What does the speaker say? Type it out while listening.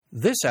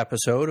This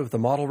episode of the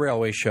Model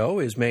Railway Show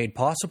is made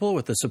possible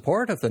with the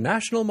support of the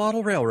National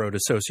Model Railroad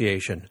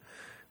Association.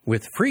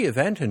 With free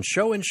event and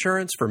show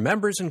insurance for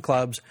members and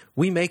clubs,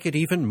 we make it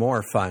even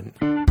more fun.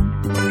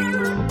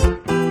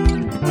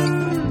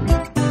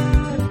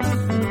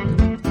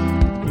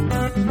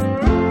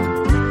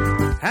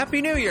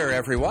 Happy New Year,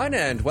 everyone,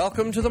 and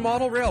welcome to the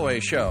Model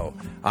Railway Show.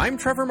 I'm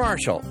Trevor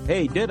Marshall.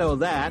 Hey, ditto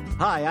that.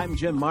 Hi, I'm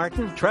Jim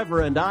Martin.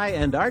 Trevor and I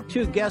and our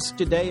two guests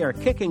today are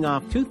kicking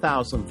off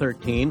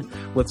 2013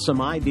 with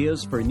some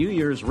ideas for New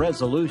Year's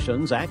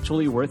resolutions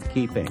actually worth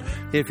keeping.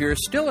 If you're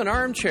still an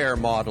armchair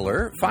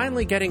modeler,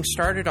 finally getting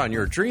started on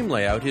your dream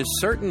layout is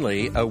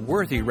certainly a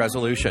worthy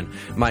resolution.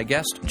 My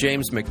guest,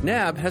 James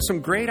McNabb, has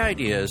some great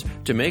ideas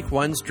to make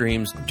one's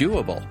dreams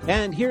doable.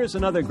 And here's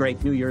another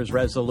great New Year's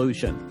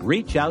resolution.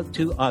 Reach out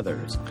to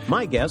others.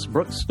 My guest,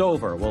 Brooke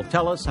Stover, will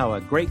tell us how a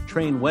great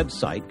train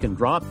website can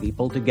draw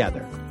people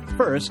together.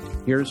 First,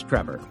 here's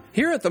Trevor.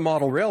 Here at the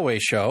Model Railway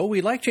Show,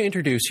 we like to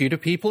introduce you to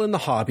people in the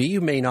hobby you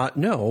may not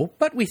know,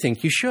 but we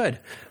think you should.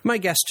 My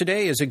guest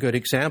today is a good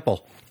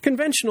example.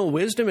 Conventional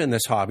wisdom in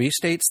this hobby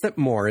states that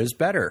more is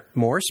better.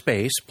 More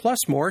space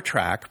plus more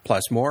track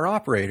plus more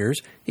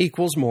operators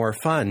equals more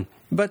fun.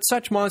 But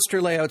such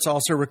monster layouts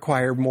also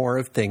require more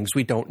of things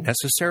we don't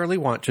necessarily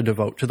want to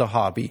devote to the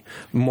hobby.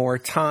 More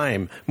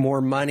time, more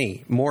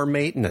money, more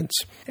maintenance.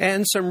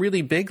 And some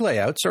really big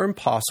layouts are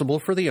impossible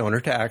for the owner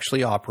to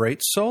actually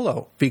operate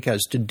solo,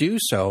 because to do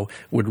so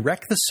would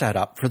wreck the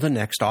setup for the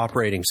next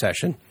operating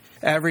session.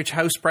 Average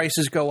house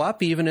prices go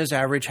up even as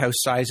average house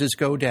sizes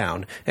go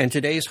down, and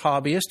today's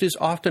hobbyist is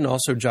often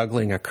also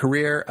juggling a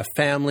career, a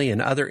family,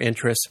 and other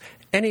interests,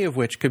 any of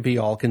which could be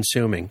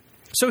all-consuming.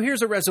 So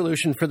here's a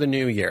resolution for the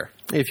new year.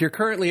 If you're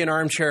currently an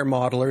armchair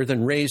modeler,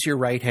 then raise your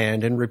right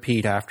hand and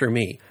repeat after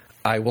me.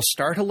 I will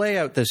start a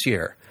layout this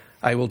year.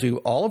 I will do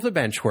all of the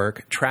bench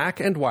work, track,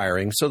 and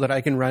wiring so that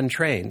I can run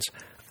trains.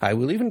 I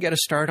will even get a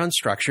start on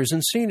structures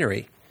and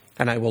scenery.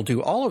 And I will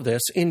do all of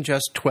this in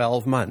just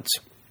 12 months.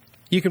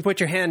 You can put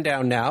your hand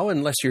down now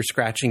unless you're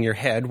scratching your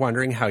head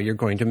wondering how you're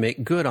going to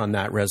make good on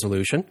that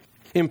resolution.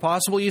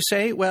 Impossible, you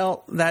say?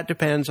 Well, that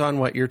depends on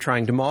what you're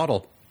trying to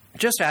model.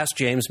 Just ask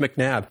James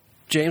McNabb.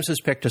 James has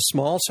picked a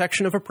small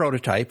section of a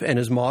prototype and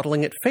is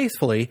modeling it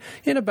faithfully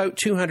in about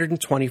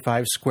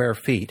 225 square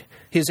feet.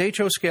 His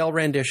HO scale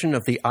rendition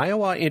of the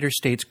Iowa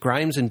Interstate's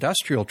Grimes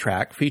Industrial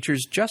Track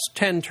features just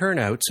 10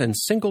 turnouts and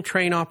single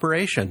train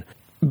operation.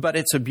 But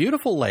it's a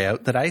beautiful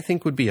layout that I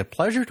think would be a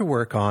pleasure to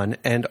work on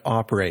and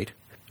operate.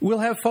 We'll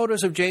have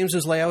photos of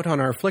James's layout on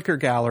our Flickr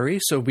gallery,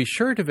 so be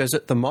sure to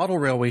visit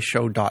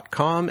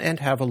themodelrailwayshow.com and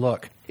have a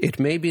look.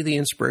 It may be the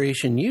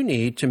inspiration you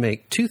need to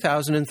make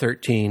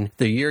 2013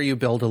 the year you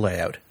build a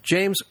layout.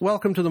 James,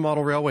 welcome to the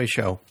Model Railway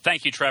Show.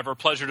 Thank you, Trevor.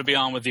 Pleasure to be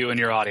on with you and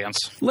your audience.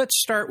 Let's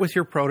start with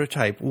your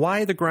prototype.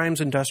 Why the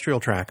Grimes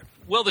Industrial Track?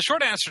 Well, the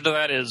short answer to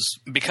that is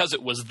because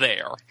it was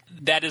there.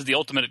 That is the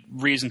ultimate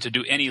reason to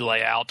do any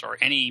layout or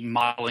any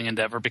modeling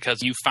endeavor,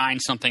 because you find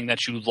something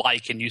that you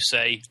like and you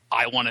say,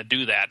 I want to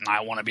do that and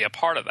I want to be a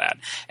part of that.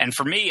 And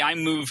for me, I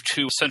moved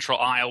to central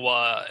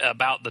Iowa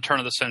about the turn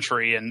of the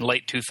century in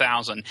late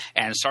 2000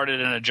 and started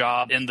in a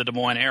job in the Des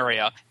Moines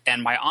area.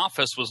 And my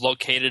office was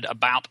located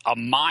about a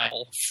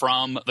mile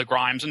from the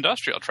Grimes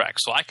Industrial Track.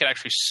 So I could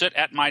actually sit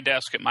at my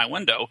desk at my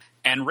window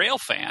and rail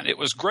fan. It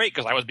was great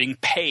because I was being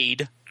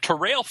paid to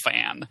rail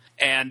fan.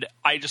 And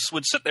I just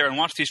would sit there and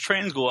watch these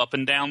trains go up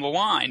and down the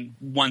line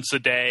once a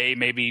day,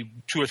 maybe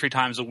 2 or 3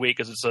 times a week,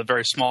 because it's a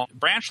very small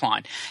branch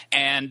line.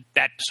 And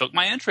that took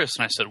my interest.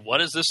 And I said,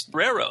 what is this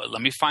railroad?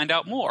 Let me find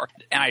out more.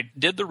 And I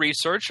did the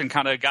research and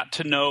kind of got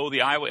to know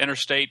the Iowa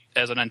Interstate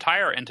as an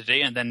entire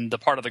entity, and then the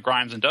part of the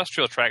Grimes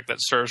Industrial Track that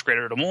serves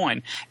Greater Des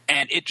Moines.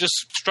 And it just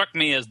struck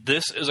me as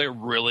this is a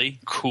really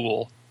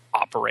cool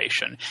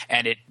operation,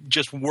 and it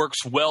just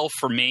works well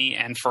for me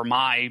and for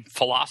my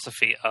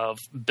philosophy of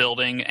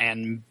building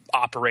and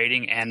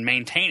operating and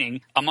maintaining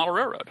a model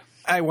railroad.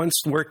 I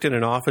once worked in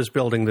an office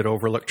building that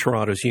overlooked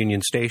Toronto's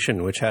Union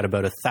Station, which had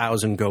about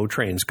 1,000 GO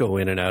trains go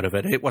in and out of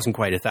it. It wasn't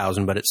quite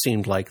 1,000, but it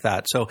seemed like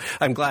that. So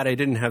I'm glad I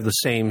didn't have the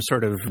same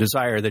sort of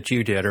desire that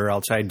you did, or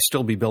else I'd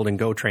still be building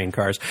GO train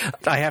cars.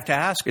 I have to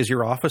ask, is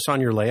your office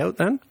on your layout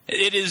then?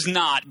 It is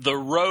not. The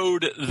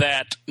road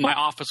that my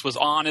office was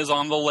on is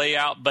on the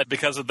layout, but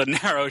because of the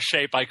narrow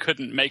shape, I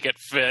couldn't make it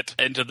fit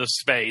into the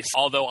space.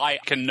 Although I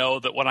can know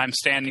that when I'm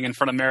standing in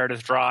front of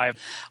Meredith Drive,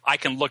 I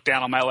can look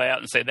down on my layout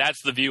and say,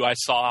 that's the view I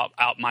saw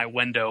out my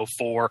window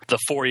for the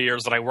 4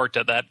 years that I worked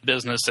at that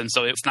business. And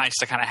so it's nice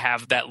to kind of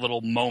have that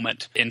little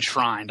moment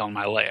enshrined on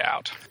my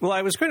layout. Well,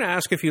 I was going to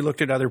ask if you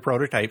looked at other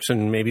prototypes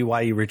and maybe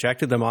why you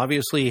rejected them.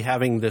 Obviously,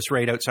 having this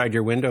right outside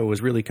your window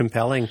was really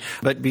compelling.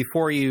 But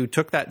before you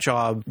took that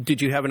job,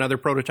 did you have another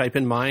prototype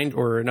in mind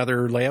or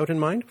another layout in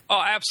mind?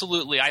 Oh,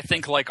 absolutely. I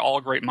think like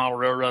all great model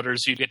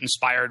railroaders, you get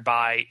inspired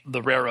by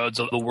the railroads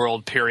of the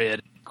world,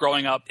 period.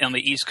 growing up on the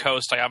East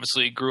Coast, I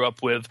obviously grew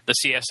up with the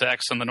CSX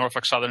and the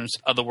Norfolk Southerns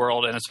of the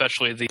world, and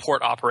especially the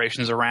port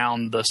operations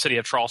around the city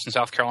of Charleston,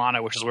 South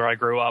Carolina, which is where I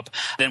grew up.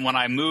 Then when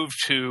I moved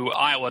to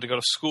Iowa to go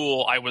to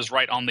school, I was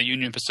right on the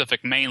Union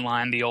Pacific Main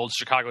Line, the old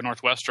Chicago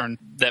Northwestern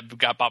that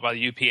got bought by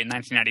the UP in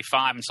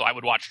 1995. And so I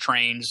would watch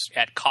trains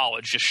at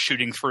college just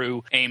shooting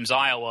through Ames,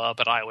 Iowa, up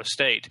at Iowa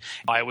State.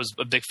 I was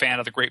a big fan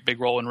of the Great Big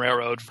Rolling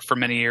Railroad for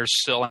many years,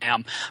 still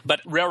am.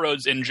 But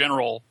railroads in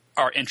general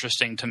are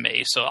interesting to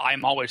me. So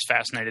I'm always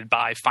fascinated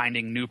by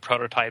finding new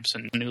prototypes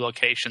and new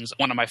locations.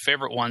 One of my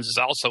favorite ones is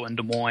also in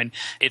Des Moines.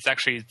 It's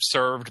actually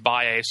served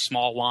by a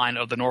small line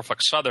of the Norfolk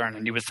Southern.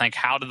 And you would think,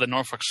 how did the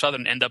Norfolk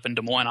Southern end up in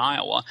Des Moines,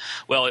 Iowa?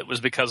 Well, it was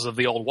because of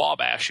the old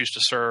Wabash used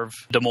to serve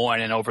Des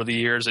Moines. And over the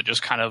years, it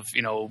just kind of,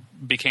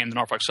 became the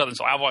Norfolk Southern.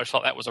 So I've always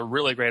thought that was a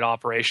really great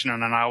operation.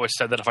 And then I always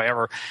said that if I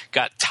ever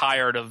got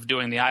tired of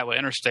doing the Iowa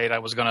Interstate, I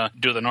was going to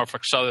do the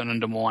Norfolk Southern in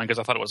Des Moines because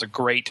I thought it was a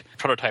great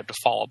prototype to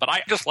follow. But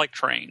I just like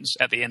trains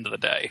at the end of the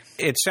day.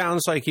 It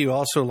sounds like you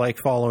also like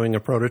following a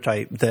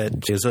prototype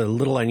that is a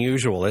little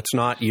unusual. It's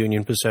not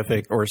Union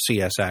Pacific or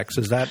CSX.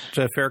 Is that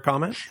a fair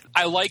comment?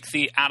 I like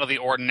the out of the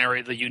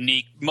ordinary, the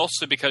unique,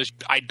 mostly because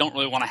I don't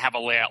really want to have a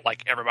layout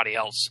like everybody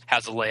else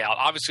has a layout.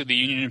 Obviously, the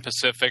Union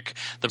Pacific,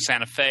 the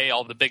Santa Fe,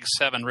 all the big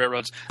 7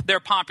 railroads, they're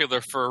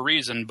popular for a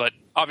reason, but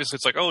obviously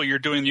it's like, oh, you're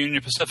doing the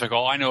Union Pacific.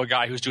 Oh, I know a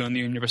guy who's doing the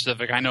Union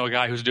Pacific. I know a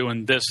guy who's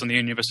doing this in the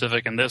Union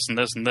Pacific and this and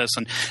this and this.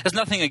 And there's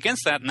nothing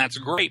against that, and that's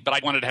great, but I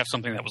wanted to have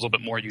something that was a little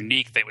bit more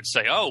unique. They would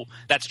say, oh,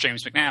 that's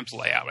James McNabb's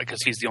layout because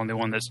he's the only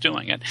one that's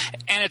doing it.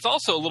 And it's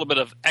also a little bit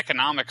of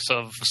economics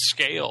of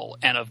scale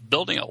and of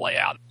building a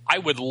layout. I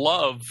would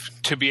love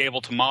to be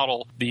able to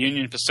model the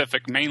Union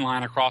Pacific main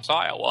line across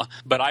Iowa,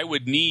 but I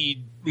would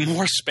need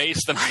more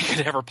space than I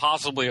could ever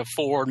possibly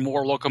afford,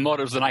 more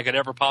locomotives than I could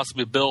ever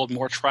possibly build,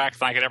 more tracks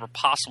than I could ever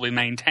possibly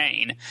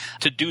maintain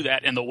to do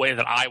that in the way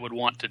that I would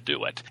want to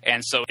do it.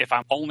 And so if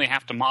I only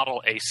have to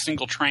model a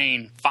single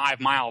train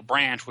 5-mile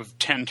branch with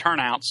 10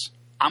 turnouts,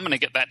 I'm going to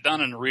get that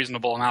done in a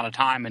reasonable amount of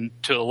time and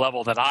to a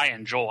level that I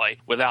enjoy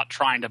without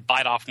trying to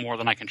bite off more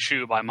than I can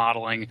chew by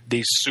modeling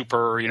these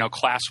super,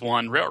 class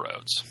 1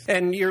 railroads.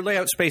 And your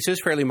layout space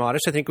is fairly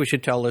modest. I think we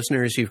should tell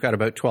listeners you've got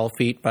about 12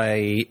 feet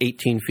by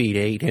 18 feet,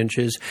 8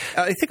 inches.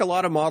 I think a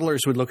lot of modelers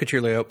would look at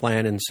your layout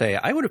plan and say,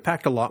 I would have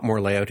packed a lot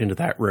more layout into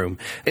that room.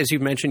 As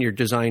you mentioned, your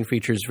design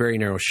features very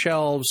narrow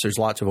shelves. There's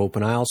lots of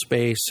open aisle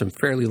space, some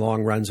fairly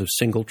long runs of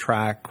single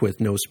track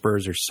with no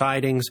spurs or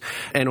sidings,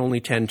 and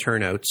only 10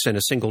 turnouts and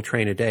a single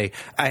train a day.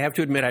 I have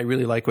to admit, I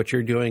really like what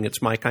you're doing.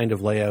 It's my kind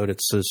of layout.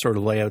 It's the sort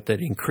of layout that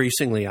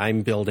increasingly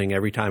I'm building.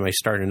 Every time I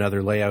start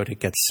another layout, it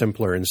gets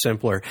simpler and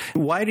simpler.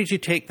 Why did you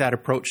take that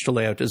approach to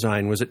layout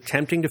design? Was it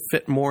tempting to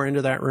fit more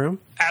into that room?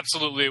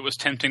 Absolutely, it was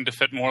tempting to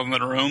fit more in the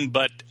room,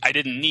 but I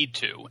didn't need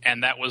to.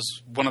 And that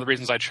was one of the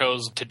reasons I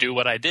chose to do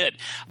what I did.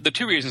 The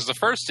 2 reasons. The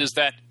first is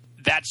that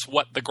that's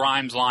what the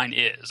Grimes line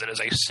is. It is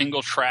a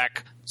single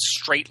track,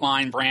 straight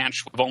line branch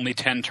with only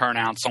 10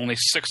 turnouts, only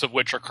 6 of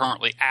which are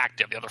currently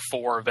active. The other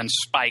 4 have been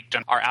spiked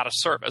and are out of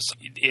service.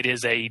 It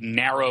is a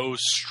narrow,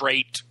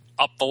 straight,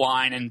 up the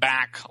line and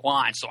back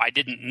line. So I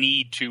didn't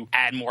need to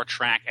add more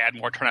track, add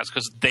more turnouts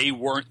because they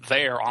weren't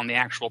there on the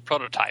actual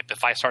prototype.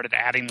 If I started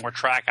adding more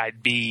track,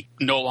 I'd be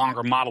no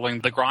longer modeling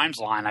the Grimes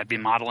line. I'd be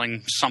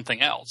modeling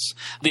something else.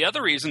 The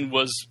other reason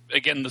was,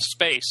 again, the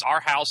space.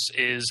 Our house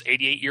is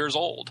 88 years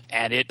old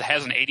and it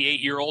has an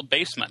 88-year-old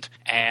basement.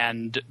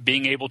 And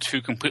being able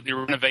to completely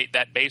renovate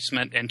that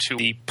basement into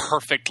the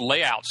perfect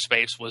layout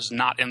space was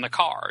not in the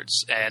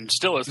cards and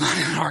still is not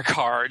in our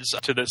cards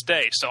to this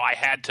day. So I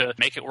had to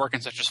make it work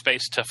in such a space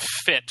to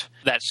fit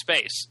that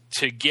space.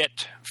 To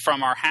get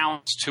from our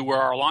house to where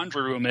our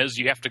laundry room is,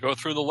 you have to go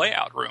through the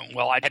layout room.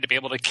 Well, I had to be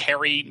able to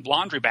carry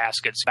laundry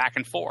baskets back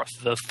and forth.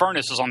 The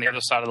furnace is on the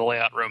other side of the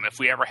layout room. If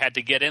we ever had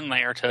to get in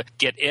there to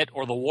get it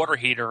or the water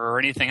heater or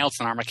anything else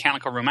in our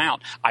mechanical room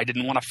out, I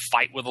didn't want to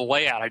fight with the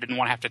layout. I didn't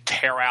want to have to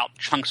tear out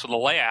chunks of the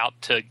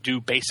layout to do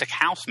basic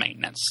house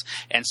maintenance.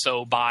 And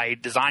so by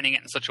designing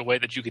it in such a way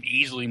that you could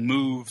easily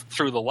move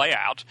through the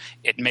layout,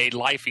 it made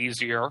life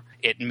easier.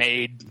 It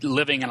made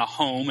living in a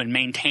home and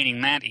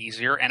maintaining that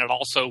easier, and it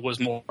also was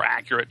more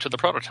accurate to the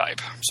prototype.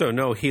 So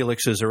no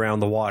helixes around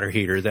the water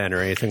heater then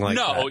or anything like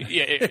that? No,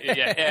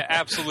 yeah,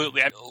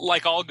 absolutely.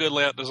 Like all good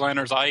layout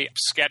designers, I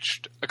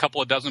sketched a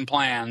couple of dozen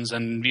plans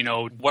and,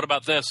 what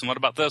about this and what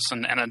about this?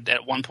 And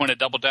at one point, a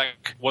double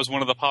deck was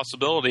one of the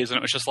possibilities, and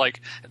it was just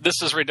like,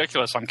 this is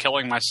ridiculous. I'm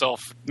killing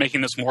myself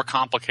making this more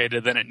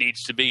complicated than it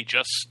needs to be.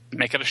 Just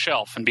make it a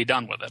shelf and be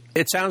done with it.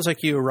 It sounds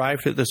like you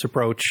arrived at this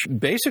approach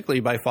basically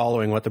by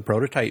following what the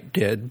prototype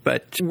did,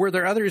 but were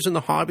there others in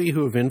the hobby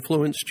who have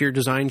influenced your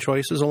design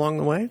choices along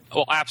the way?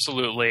 Well,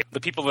 absolutely. The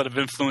people that have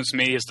influenced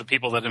me is the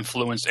people that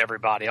influence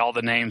everybody. All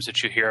the names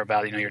that you hear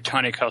about, your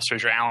Tony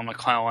Kosters, your Alan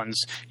McClellans,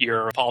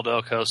 your Paul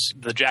Dokos,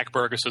 the Jack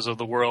Burgesses of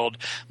the world,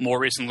 more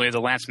recently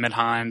the Lance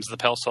Midheims, the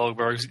Pell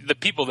Solbergs, the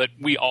people that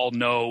we all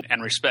know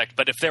and respect.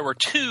 But if there were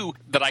two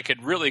that I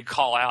could really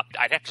call out,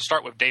 I'd have to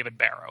start with David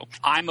Barrow.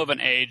 I'm of an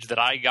age that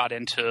I got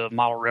into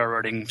model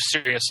railroading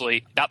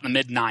seriously about in the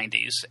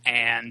mid-'90s,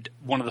 and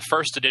one of the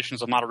first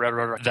editions of Model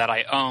Railroader that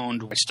I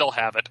owned, I still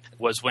have it,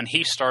 was when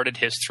he started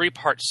his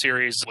 3-part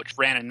series, which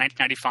ran in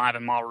 1995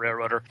 in Model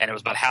Railroader, and it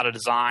was about how to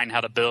design,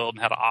 how to build,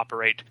 and how to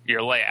operate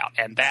your layout.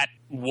 And that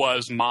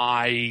was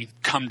my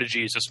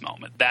come-to-Jesus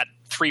moment. That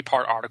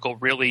 3-part article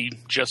really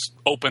just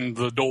opened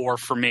the door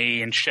for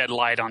me and shed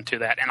light onto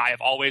that. And I have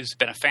always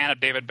been a fan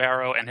of David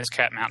Barrow and his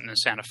Cat Mountain in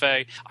Santa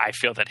Fe. I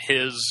feel that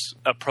his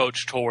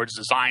approach towards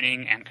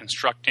designing and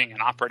constructing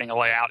and operating a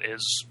layout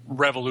is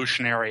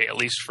revolutionary, at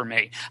least for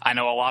me. I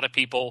know a lot of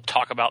people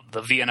talk about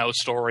the V&O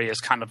story as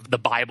kind of the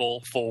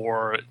Bible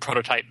for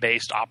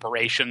prototype-based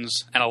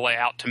operations and a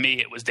layout. To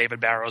me, it was David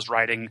Barrow's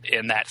writing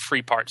in that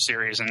 3-part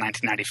series in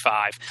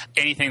 1995.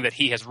 Anything that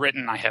he has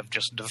written, I have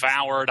just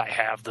devoured. I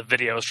have the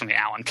videos from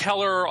the Alan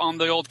Keller on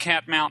the old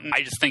Cat Mountain.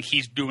 I just think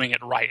he's doing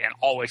it right and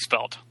always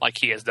felt like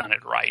he has done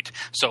it right.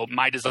 So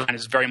my design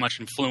is very much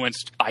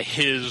influenced by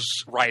his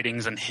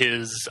writings and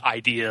his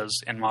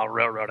ideas in model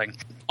railroading.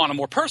 On a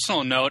more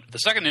personal note, the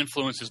second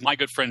influence is my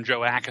good friend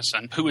Joe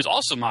Atkinson, who is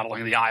also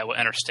modeling the Iowa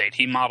Interstate.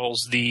 He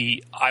models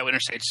the Iowa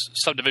Interstate's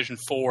Subdivision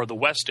 4, the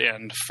west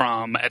end,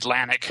 from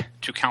Atlantic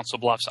to Council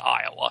Bluffs,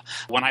 Iowa.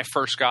 When I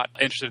first got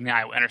interested in the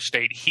Iowa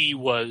Interstate, he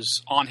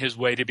was on his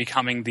way to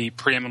becoming the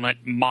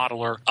preeminent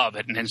modeler of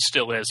it, and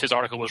still is. His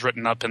article was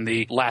written up in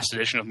the last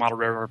edition of Model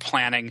Railroad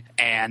Planning,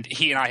 and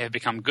he and I have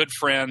become good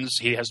friends.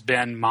 He has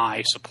been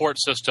my support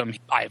system.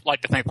 I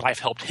like to think that I've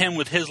helped him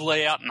with his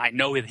layout, and I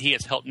know that he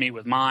has helped me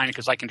with mine,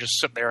 because I can just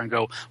sit there and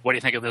go, what do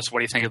you think of this? What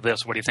do you think of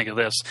this? What do you think of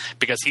this?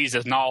 Because he's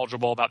as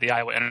knowledgeable about the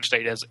Iowa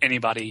Interstate as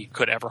anybody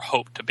could ever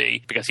hope to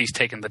be, because he's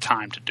taken the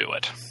time to do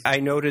it.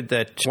 I noted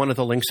that one of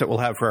the links that we'll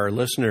have for our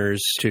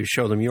listeners to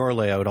show them your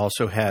layout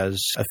also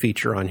has a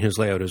feature on his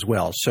layout as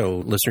well, so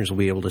listeners will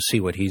be able to see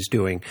what he's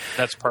doing.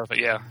 That's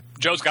perfect, yeah.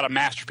 Joe's got a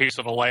masterpiece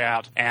of a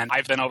layout, and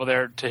I've been over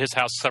there to his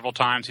house several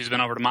times. He's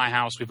been over to my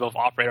house. We both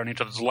operate on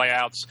each other's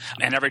layouts,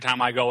 and every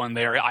time I go in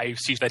there, I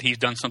see that he's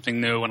done something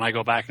new, and I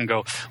go back and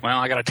go, well,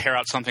 I got to tear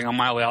out something on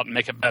my layout and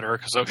make it better,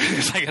 because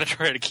I got to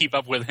try to keep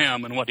up with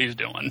him and what he's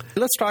doing.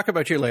 Let's talk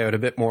about your layout a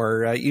bit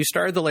more. You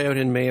started the layout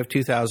in May of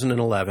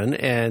 2011,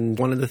 and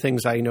one of the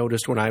things I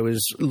noticed when I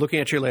was looking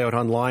at your layout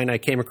online, I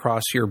came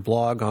across your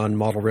blog on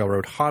Model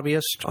Railroad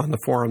Hobbyist on the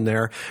forum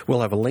there.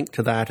 We'll have a link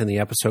to that in the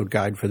episode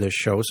guide for this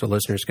show, so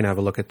listeners can have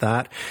a look at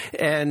that.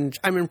 And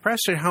I'm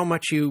impressed at how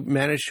much you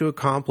managed to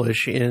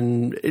accomplish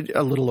in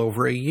a little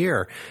over a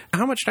year.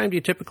 How much time do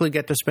you typically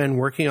get to spend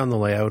working on the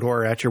layout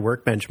or at your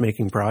workbench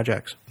making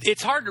projects?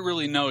 It's hard to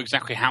really know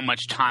exactly how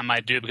much time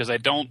I do, because I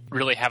don't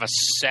really have a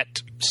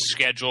set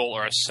schedule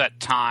or a set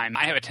time.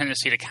 I have a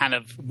tendency to kind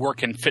of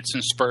work in fits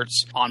and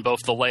spurts on both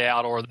the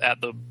layout or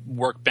at the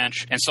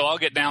workbench. And so I'll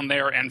get down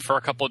there and for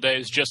a couple of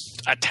days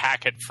just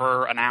attack it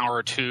for an hour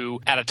or two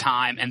at a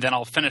time, and then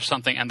I'll finish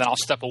something, and then I'll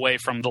step away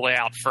from the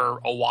layout for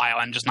a while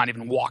and just not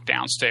even walk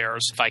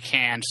downstairs if I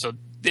can. So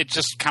it's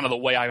just kind of the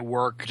way I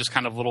work, just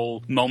kind of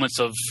little moments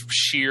of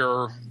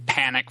sheer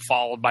panic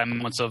followed by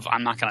moments of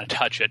I'm not going to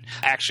touch it.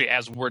 Actually,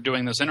 as we're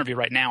doing this interview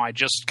right now, I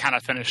just kind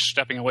of finished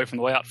stepping away from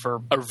the layout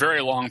for a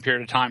very long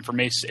period of time. For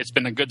me, it's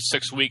been a good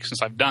 6 weeks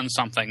since I've done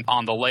something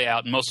on the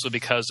layout, mostly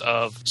because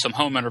of some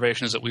home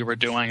renovations that we were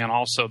doing and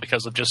also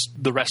because of just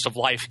the rest of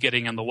life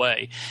getting in the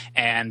way.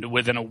 And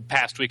within a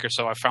past week or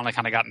so, I've finally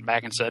kind of gotten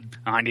back and said,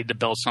 I need to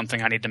build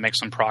something. I need to make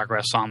some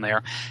progress on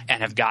there,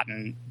 and have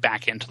gotten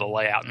back into the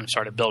layout and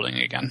started building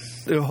again.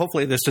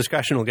 Hopefully this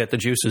discussion will get the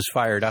juices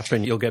fired up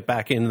and you'll get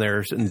back in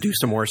there and do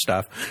some more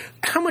stuff.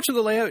 How much of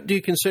the layout do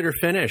you consider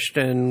finished,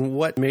 and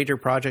what major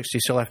projects do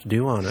you still have to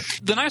do on it?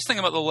 The nice thing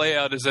about the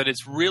layout is that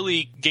it's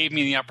really gave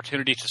me the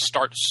opportunity to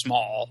start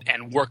small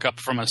and work up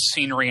from a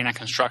scenery and a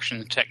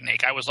construction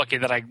technique. I was lucky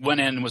that I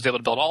went in and was able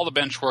to build all the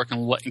bench work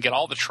and get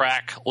all the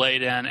track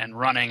laid in and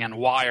running and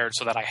wired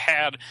so that I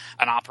had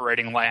an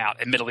operating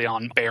layout, admittedly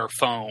on bare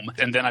foam.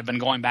 And then I've been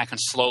going back and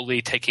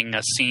slowly taking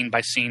a scene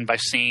by scene by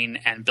scene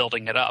and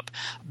building it up.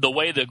 The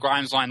way the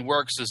Grimes line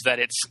works is that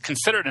it's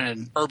considered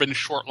an urban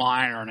short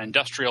line or an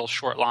industrial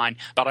short line,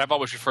 but I've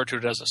always referred to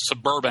it as a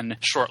suburban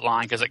short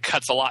line because it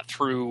cuts a lot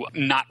through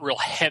not real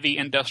heavy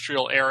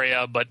industrial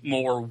area, but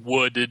more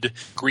wooded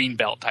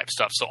greenbelt type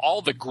stuff. So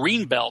all the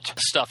greenbelt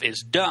stuff is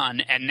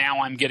done, and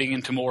now I'm getting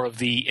into more of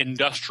the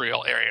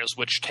industrial areas,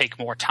 which take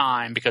more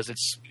time because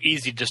it's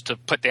easy just to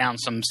put down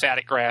some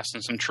static grass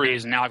and some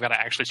trees, and now I've got to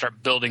actually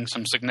start building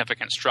some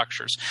significant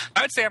structures.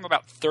 I would say I'm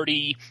about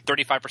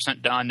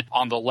 30-35% done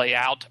on the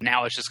layout.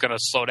 Now it's just going to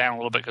slow down a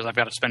little bit because I've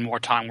got to spend more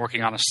time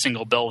working on a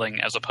single building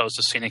as opposed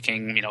to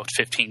scenicking,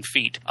 15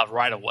 feet of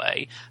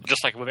right-of-way.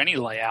 Just like with any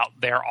layout,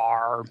 there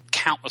are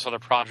countless other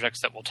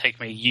projects that will take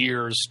me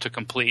years to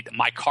complete.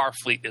 My car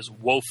fleet is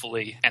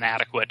woefully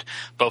inadequate,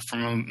 both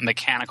from a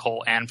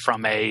mechanical and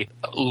from a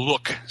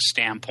look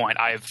standpoint.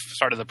 I've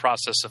started the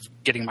process of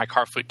getting my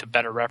car fleet to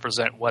better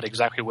represent what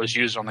exactly was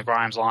used on the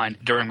Grimes line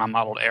during my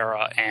modeled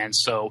era, and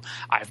so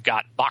I've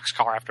got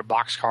boxcar after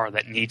boxcar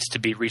that needs to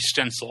be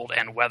re-stenciled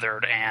and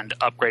weathered and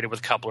upgraded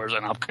with couplers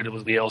and upgraded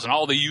with wheels and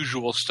all the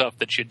usual stuff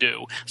that you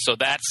do. So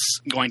that's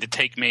going to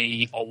take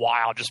me a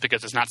while just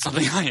because it's not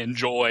something I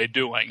enjoy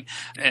doing.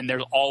 And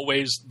there's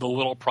always the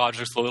little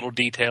projects, the little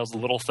details, the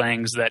little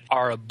things that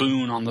are a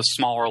boon on the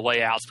smaller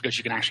layouts because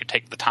you can actually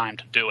take the time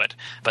to do it.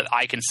 But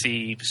I can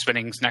see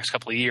spending the next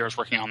couple of years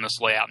working on this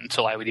layout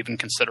until I would even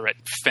consider it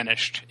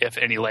finished, if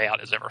any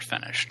layout is ever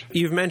finished.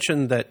 You've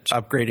mentioned that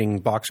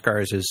upgrading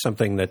boxcars is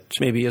something that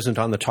maybe isn't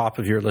on the top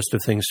of your list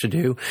of things to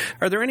do.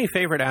 Are there any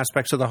favorite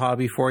aspects of the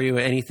hobby for you?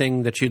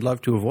 Anything that you'd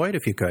love to avoid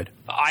if you could?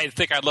 I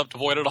think I'd love to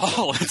avoid it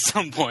all at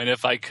some point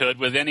if I could.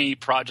 With any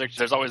project,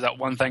 there's always that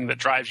one thing that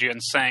drives you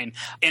insane.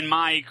 In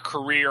my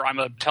career, I'm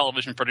a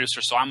television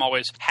producer, so I'm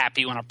always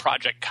happy when a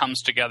project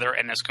comes together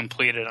and is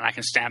completed and I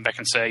can stand back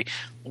and say,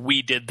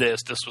 we did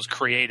this, this was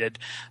created,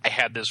 I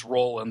had this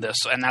role in this.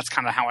 And that's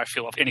kind of how I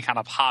feel of any kind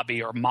of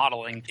hobby or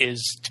modeling,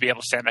 is to be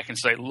able to stand back and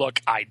say,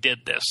 look, I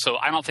did this. So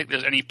I don't think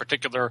there's any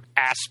particular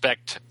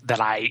aspect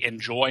that I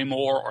enjoy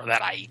more or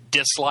that I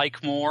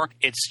dislike more.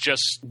 It's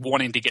just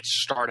wanting to get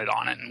started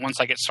on it. And once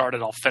I get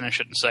started, I'll finish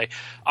it and say,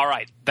 all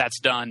right, that's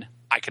done.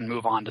 I can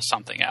move on to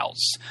something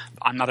else.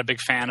 I'm not a big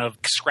fan of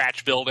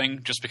scratch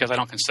building just because I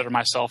don't consider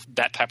myself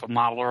that type of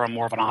modeler. I'm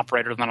more of an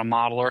operator than a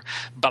modeler,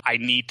 but I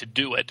need to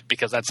do it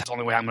because that's the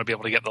only way I'm going to be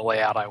able to get the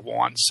layout I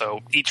want.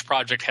 So each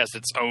project has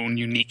its own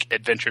unique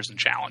adventures and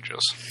challenges.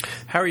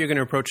 How are you going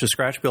to approach the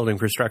scratch building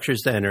for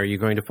structures then? Are you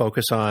going to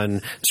focus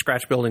on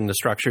scratch building the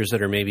structures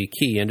that are maybe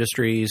key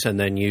industries and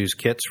then use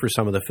kits for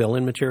some of the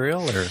fill-in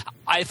material? Or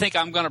I think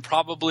I'm going to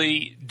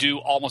probably do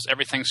almost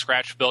everything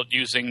scratch built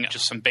using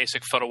just some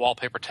basic photo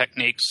wallpaper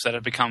techniques that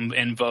have become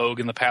in vogue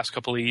in the past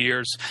couple of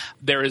years.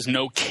 There is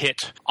no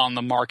kit on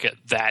the market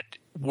that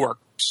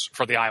works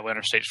for the Iowa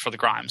Interstates for the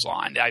Grimes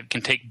line. I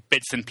can take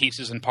bits and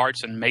pieces and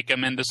parts and make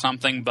them into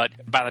something, but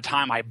by the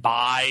time I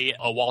buy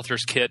a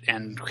Walthers kit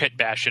and kit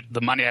bash it,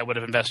 the money I would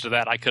have invested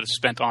that I could have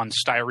spent on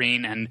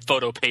styrene and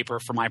photo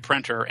paper for my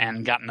printer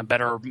and gotten a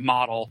better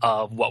model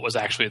of what was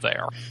actually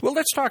there. Well,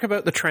 let's talk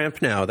about the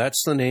Tramp now.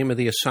 That's the name of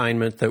the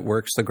assignment that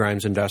works the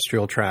Grimes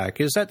Industrial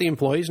Track. Is that the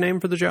employee's name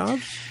for the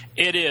job?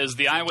 It is.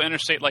 The Iowa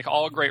Interstate, like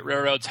all great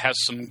railroads, has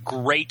some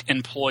great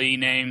employee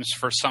names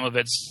for some of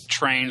its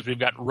trains. We've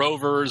got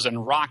rovers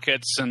and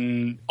rockets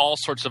and all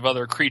sorts of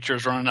other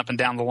creatures running up and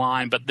down the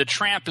line. But the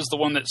Tramp is the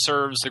one that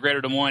serves the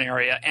greater Des Moines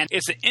area. And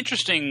it's an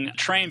interesting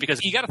train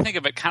because you got to think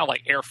of it kind of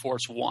like Air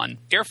Force One.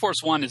 Air Force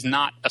One is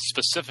not a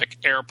specific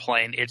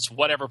airplane. It's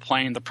whatever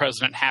plane the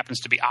president happens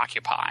to be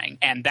occupying.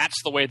 And that's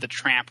the way the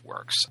Tramp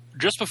works.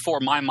 Just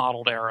before my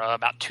modeled era,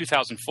 about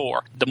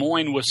 2004, Des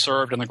Moines was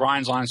served, and the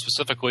Grimes line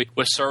specifically,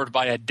 was served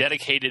by a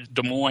dedicated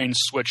Des Moines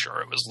switcher.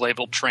 It was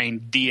labeled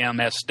train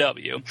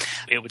DMSW.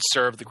 It would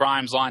serve the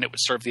Grimes line. It would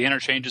serve the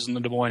interchanges in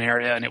the Des Moines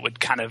area, and it would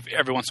kind of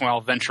every once in a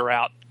while venture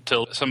out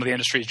to some of the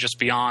industries just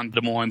beyond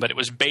Des Moines, but it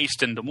was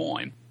based in Des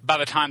Moines. By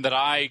the time that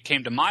I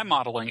came to my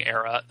modeling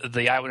era,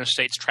 the Iowa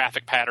Interstate's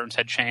traffic patterns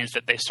had changed,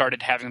 that they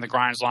started having the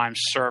Grimes line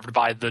served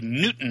by the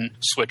Newton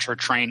switcher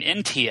train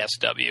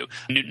NTSW.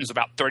 Newton's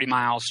about 30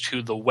 miles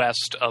to the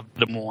west of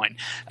Des Moines.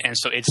 And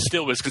so it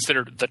still was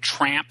considered the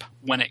Tramp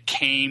when it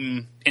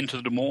came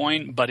into Des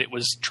Moines, but it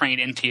was train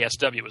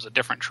NTSW. It was a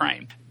different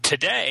train.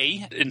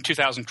 Today, in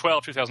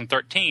 2012,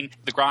 2013,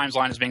 the Grimes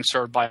line is being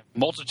served by a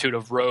multitude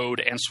of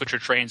road and switcher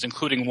trains,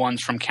 including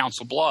ones from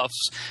Council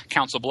Bluffs.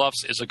 Council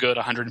Bluffs is a good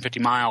 150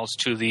 miles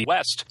to the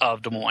west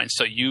of Des Moines.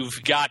 So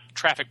you've got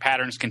traffic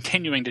patterns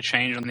continuing to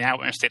change, and the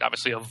Iowa Interstate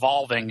obviously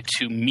evolving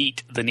to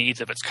meet the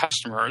needs of its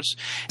customers.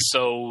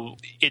 So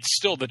it's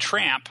still the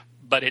Tramp,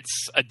 but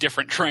it's a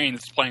different train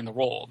that's playing the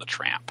role of the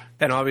Tramp.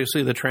 And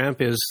obviously the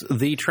Tramp is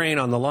the train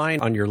on the line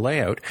on your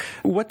layout.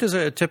 What does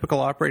a typical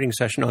operating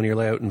session on your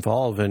layout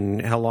involve,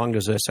 and how long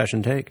does a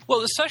session take? Well,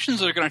 the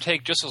sessions are going to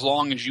take just as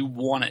long as you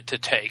want it to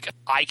take.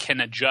 I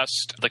can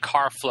adjust the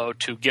car flow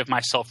to give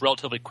myself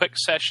relatively quick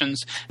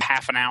sessions,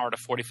 half an hour to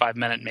 45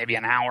 minutes, maybe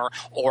an hour,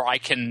 or I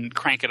can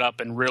crank it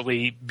up and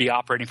really be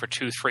operating for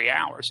 2-3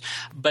 hours.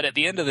 But at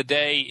the end of the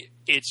day,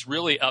 it's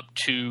really up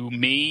to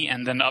me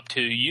and then up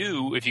to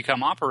you, if you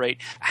come operate,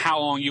 how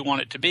long you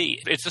want it to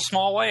be. It's a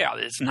small layout.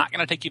 It's not going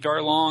to take you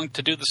very long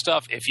to do the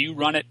stuff. If you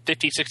run it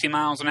 50, 60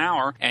 miles an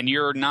hour and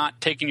you're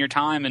not taking your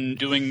time and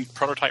doing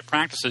prototype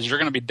practices, you're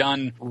going to be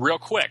done real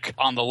quick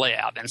on the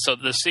layout. And so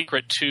the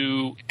secret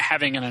to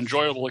having an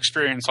enjoyable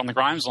experience on the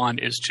Grimes line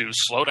is to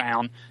slow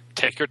down,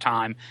 take your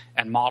time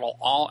and model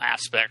all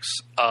aspects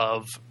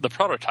of the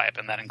prototype.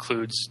 And that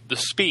includes the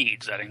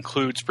speeds, that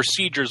includes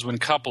procedures when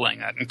coupling,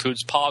 that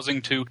includes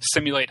pausing to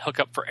simulate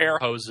hookup for air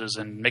hoses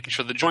and making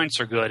sure the joints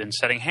are good and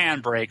setting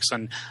handbrakes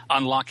and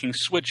unlocking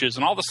switches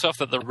and all the stuff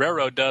that the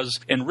railroad does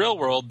in real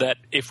world that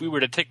if we were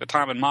to take the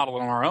time and model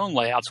it on our own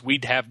layouts,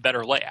 we'd have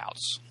better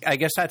layouts. I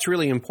guess that's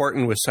really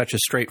important with such a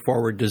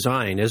straightforward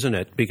design, isn't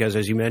it? Because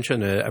as you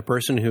mentioned, a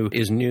person who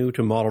is new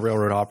to model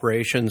railroad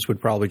operations would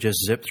probably just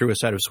zip through a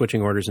set of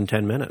switching orders in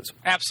 10 minutes.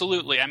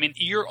 Absolutely. I mean,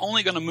 you're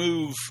only going to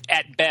move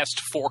at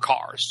best 4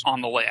 cars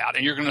on the layout,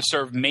 and you're going to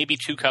serve maybe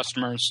 2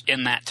 customers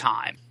in that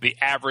time. The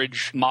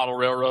average model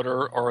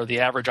railroader or the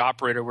average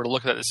operator would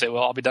look at it and say,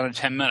 well, I'll be done in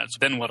 10 minutes.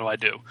 Then what do I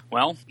do?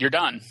 Well, you're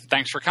done.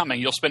 Thanks for coming.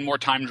 You'll spend more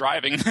time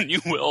driving than you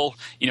will,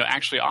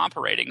 actually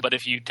operating. But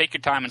if you take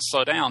your time and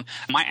slow down,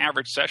 my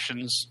average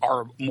sessions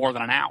are more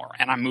than an hour,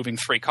 and I'm moving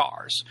 3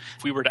 cars.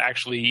 If we were to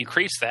actually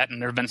increase that,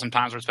 and there have been some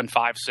times where it's been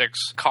 5,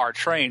 6 car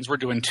trains, we're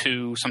doing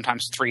 2,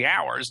 sometimes 3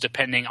 hours,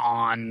 depending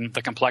on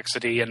the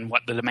complexity and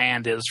what the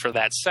demand is for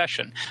that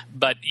session.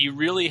 But you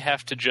really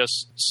have to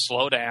just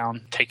slow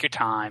down, take your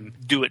time,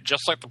 do it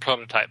just like the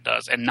prototype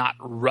does, and not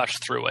rush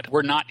through it.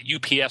 We're not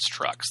UPS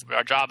trucks.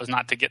 Our job is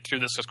not to get through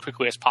this as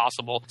quickly as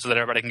possible so that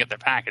everybody can get their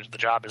package. The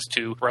job is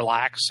to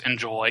relax,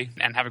 enjoy,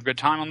 and have a good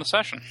time on the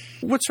session.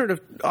 What sort of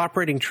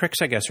operating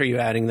tricks, I guess, are you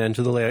adding then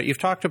to the layout? You've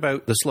talked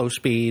about the slow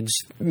speeds,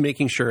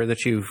 making sure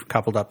that you've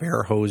coupled up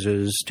air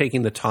hoses,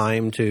 taking the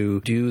time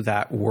to do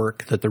that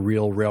work that the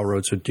real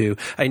railroads would do.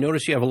 I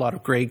notice you have a lot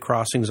of grade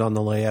crossings on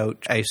the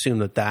layout. I assume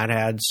that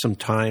adds some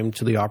time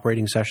to the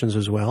operating sessions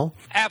as well?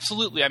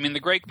 Absolutely. I mean, the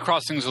grade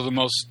crossings are the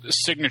most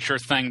signature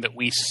thing that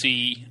we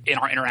see in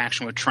our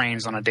interaction with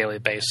trains on a daily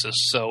basis.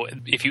 So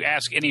if you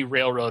ask any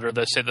railroader,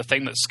 they say the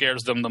thing that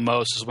scares them the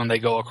most is when they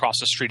go across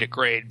the street at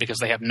grade because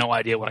they have no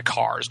idea what a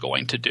car is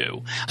going to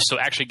do. So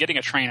actually getting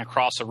a train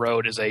across a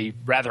road is a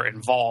rather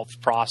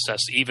involved process,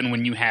 even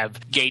when you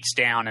have gates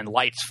down and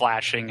lights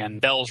flashing and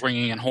bells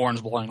ringing and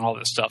horns blowing and all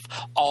this stuff.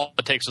 All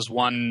it takes is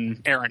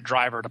one errant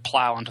driver to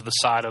plow onto the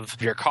side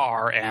of your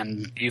car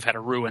and you've had a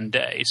ruined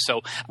day.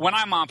 So when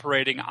I'm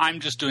operating, I'm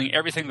just doing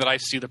everything that I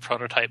see the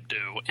prototype do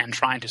and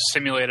trying to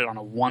simulate it on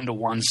a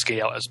 1-to-1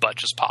 scale as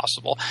much as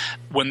possible.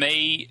 When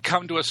they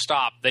come to a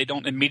stop, they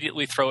don't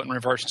immediately throw it in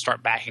reverse and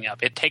start backing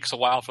up. It takes a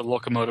while for the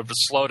locomotive to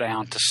slow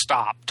down, to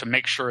stop, to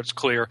make sure it's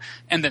clear,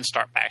 and then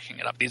start backing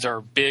it up. These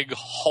are big,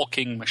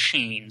 hulking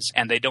machines,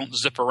 and they don't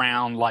zip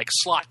around like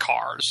slot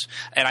cars.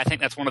 And I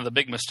think that's one of the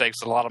big mistakes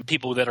that a lot of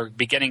people that are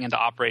beginning into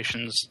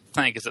operations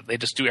think, is that they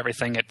just do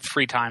everything at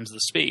 3 times the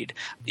speed.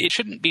 It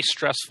shouldn't be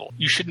stressful.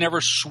 You should never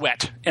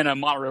sweat in a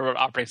model railroad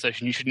operating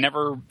station. You should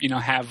never,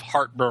 have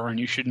heartburn.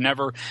 You should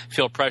never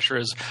feel pressure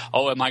as,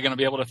 am I going to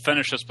be able to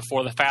finish this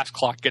before the fast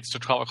clock gets to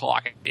 12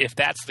 o'clock? If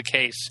that's the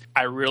case,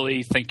 I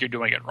really think you're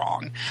doing it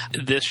wrong.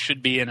 This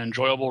should be an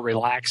enjoyable,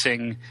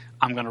 relaxing,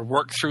 I'm going to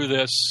work through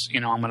this,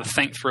 I'm going to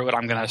think through it,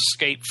 I'm going to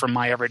escape from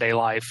my everyday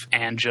life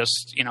and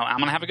just, I'm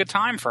going to have a good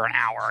time for an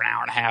hour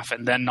and a half,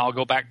 and then I'll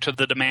go back to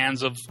the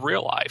demands of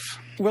real life.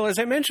 Well, as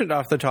I mentioned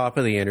off the top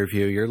of the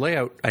interview, your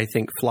layout, I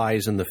think,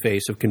 flies in the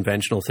face of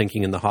conventional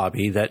thinking in the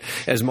hobby, that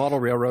as model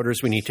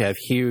railroaders, we need to have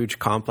huge,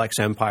 complex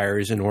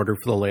empires in order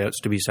for the layouts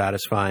to be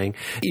satisfying.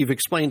 You've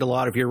explained a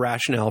lot of your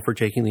rationale for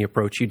taking the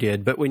approach you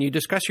did, but when you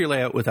discuss your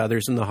layout with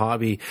others in the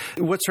hobby,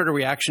 what sort of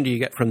reaction do you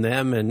get from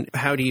them, and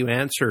how do you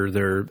answer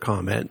their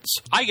comments?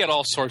 I get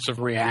all sorts of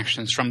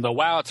reactions from the,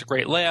 wow, it's a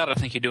great layout, I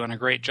think you're doing a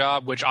great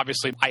job, which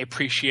obviously I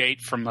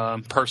appreciate from a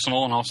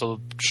personal and also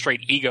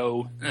straight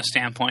ego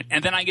standpoint.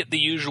 And then I get the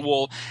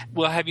usual,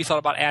 well, have you thought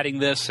about adding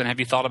this, and have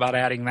you thought about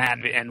adding that,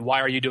 and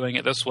why are you doing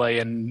it this way,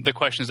 and the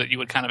questions that you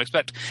would kind of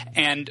expect.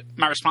 And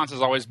my response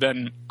has always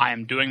been, I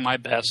am doing my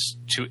best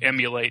to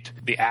emulate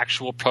the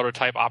actual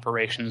prototype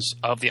operations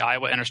of the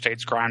Iowa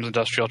Interstate's Grimes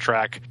Industrial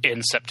Track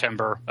in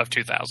September of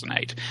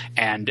 2008.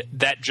 And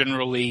that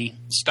generally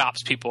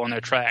stops people in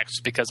their tracks,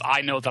 because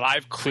I know that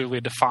I've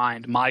clearly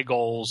defined my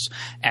goals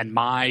and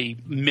my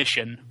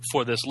mission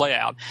for this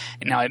layout.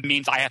 And now it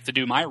means I have to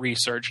do my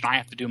research and I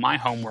have to do my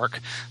homework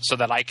so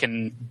that I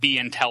can be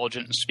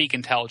intelligent and speak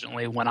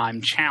intelligently when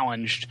I'm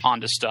challenged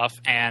onto stuff.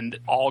 And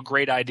all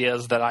great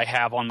ideas that I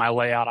have on my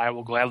layout, I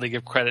will gladly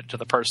give credit to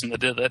the person that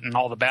did it, and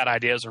all the bad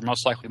ideas are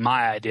most likely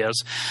my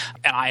ideas.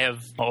 And I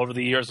have, over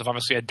the years, have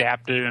obviously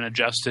adapted and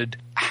adjusted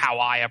how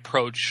I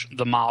approach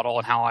the model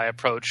and how I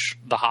approach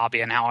the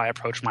hobby and how I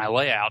approach my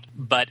layout.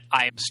 But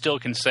I still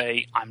can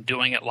say I'm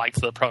doing it like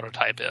the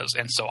prototype is,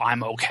 and so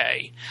I'm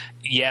okay.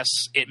 Yes,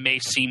 it may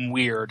seem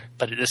weird,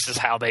 but this is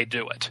how they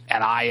do it,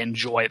 and I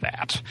enjoy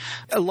that.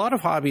 A lot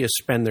of hobbyists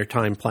spend their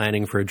time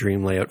planning for a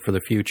dream layout for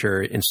the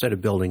future instead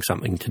of building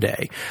something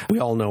today. We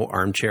all know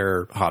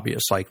armchair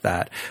hobbyists like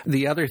that.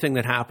 The other thing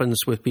that happens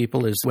with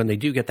people is when they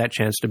do get that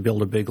chance to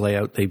build a big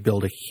layout, they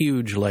build a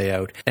huge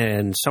layout,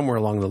 and somewhere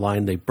along the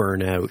line they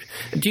burn out.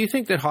 layout. Do you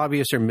think that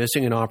hobbyists are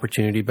missing an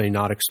opportunity by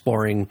not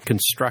exploring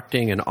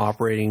constructing and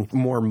operating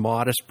more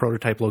modest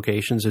prototype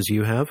locations as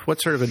you have?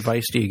 What sort of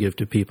advice do you give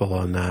to people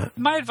on that?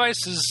 My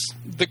advice is,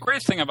 the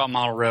great thing about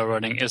model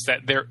railroading is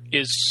that there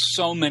is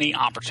so many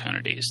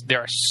opportunities. There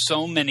are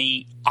so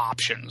many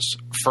options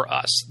for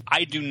us.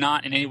 I do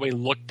not in any way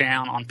look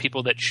down on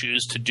people that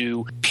choose to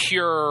do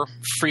pure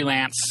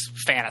freelance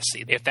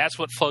fantasy. If that's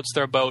what floats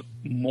their boat,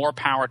 more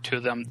power to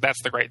them.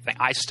 That's the great thing.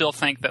 I still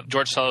think that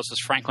George Sellos'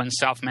 Franklin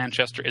South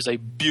Manchester is a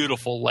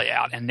beautiful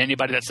layout, and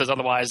anybody that says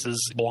otherwise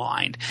is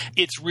blind.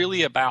 It's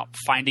really about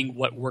finding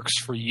what works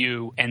for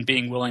you and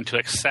being willing to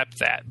accept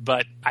that.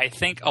 But I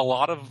think a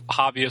lot of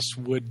hobbyists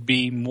would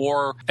be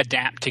more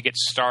adept to get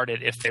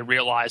started if they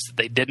realized that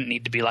they didn't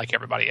need to be like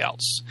everybody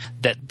else,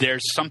 that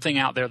there's something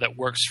out there that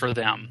works for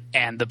them.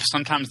 And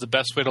sometimes the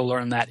best way to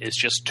learn that is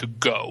just to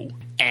go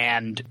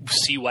and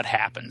see what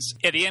happens.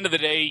 At the end of the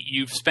day,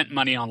 you've spent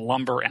money on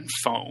lumber and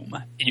foam.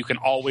 You can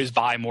always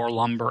buy more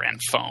lumber and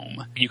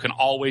foam. You can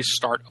always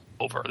start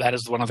over. That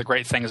is one of the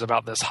great things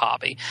about this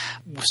hobby.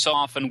 So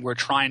often we're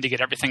trying to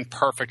get everything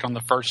perfect on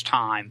the first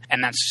time,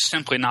 and that's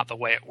simply not the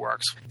way it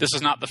works. This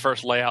is not the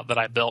first layout that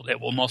I built.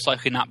 It will most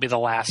likely not be the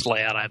last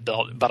layout I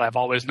built, but I've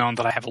always known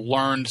that I have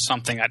learned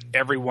something at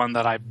every one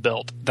that I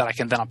built that I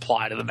can then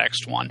apply to the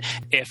next one.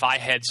 If I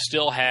had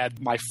still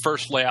had my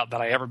first layout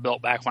that I ever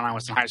built back when I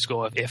was in high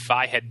school, if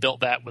I had built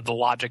that with the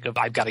logic of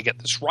I've got to get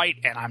this right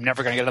and I'm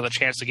never going to get another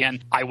chance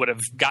again, I would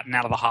have gotten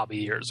out of the hobby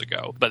years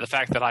ago. But the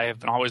fact that I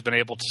have always been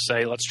able to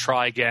say, let's try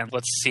again,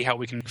 let's see how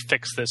we can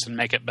fix this and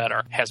make it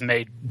better, has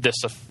made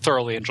this a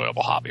thoroughly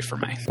enjoyable hobby for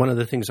me. One of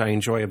the things I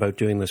enjoy about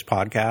doing this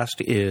podcast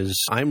is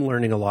I'm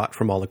learning a lot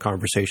from all the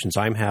conversations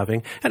I'm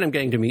having, and I'm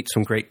getting to meet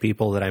some great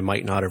people that I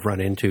might not have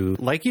run into,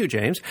 like you,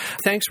 James.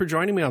 Thanks for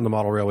joining me on the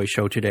Model Railway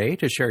Show today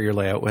to share your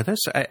layout with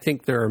us. I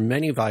think there are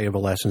many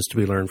valuable lessons to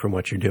be learned from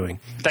what you're doing.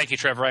 Thank you,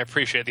 Trevor. I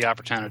appreciate the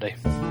opportunity.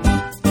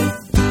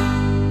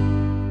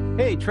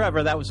 Hey,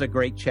 Trevor, that was a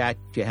great chat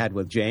you had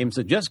with James.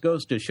 It just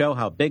goes to show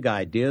how big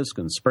ideas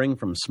can spring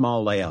from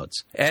small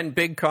layouts. And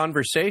big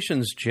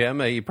conversations,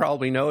 Jim. You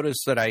probably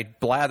noticed that I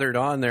blathered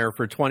on there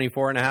for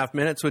 24 and a half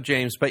minutes with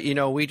James, but,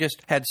 we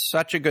just had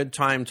such a good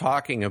time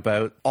talking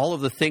about all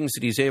of the things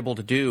that he's able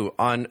to do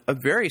on a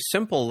very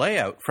simple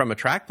layout from a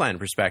track plan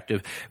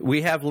perspective.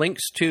 We have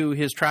links to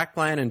his track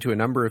plan and to a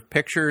number of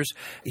pictures.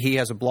 He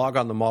has a blog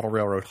on the Model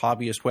Railroad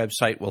Hobbyist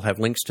website. We'll have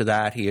links to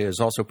that. He has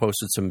also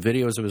posted some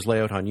videos of his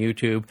layout on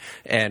YouTube.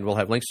 And we'll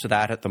have links to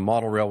that at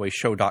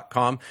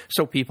themodelrailwayshow.com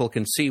so people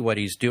can see what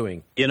he's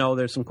doing.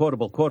 There's some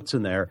quotable quotes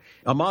in there.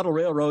 A model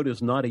railroad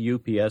is not a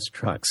UPS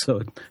truck,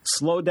 so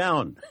slow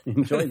down.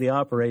 Enjoy the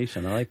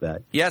operation. I like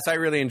that. Yes, I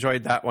really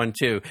enjoyed that one,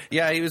 too.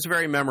 Yeah, he was a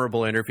very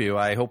memorable interview.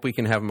 I hope we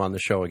can have him on the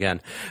show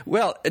again.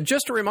 Well,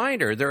 just a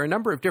reminder, there are a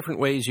number of different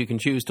ways you can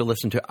choose to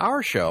listen to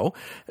our show.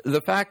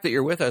 The fact that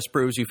you're with us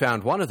proves you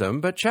found one of them,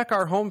 but check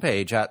our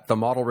homepage at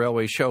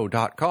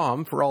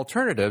themodelrailwayshow.com for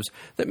alternatives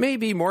that may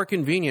be more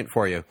convenient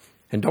for you.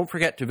 And don't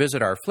forget to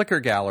visit our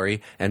Flickr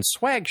gallery and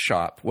swag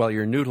shop while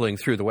you're noodling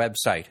through the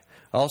website.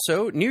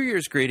 Also, New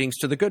Year's greetings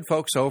to the good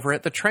folks over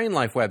at the Train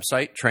Life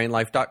website.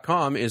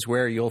 TrainLife.com is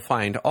where you'll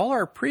find all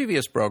our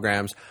previous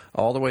programs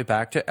all the way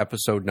back to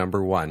episode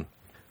number 1.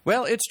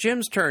 Well, it's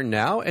Jim's turn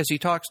now as he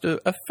talks to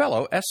a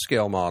fellow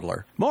S-scale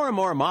modeler. More and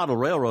more model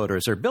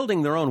railroaders are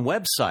building their own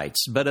websites,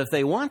 but if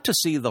they want to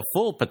see the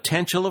full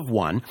potential of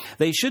one,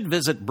 they should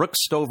visit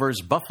Brooks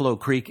Stover's Buffalo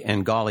Creek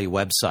and Gauley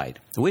website.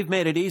 We've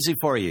made it easy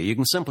for you. You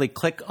can simply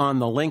click on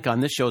the link on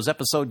this show's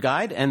episode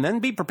guide and then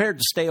be prepared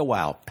to stay a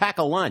while. Pack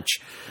a lunch.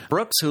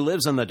 Brooks, who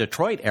lives in the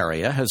Detroit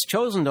area, has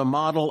chosen to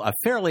model a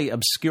fairly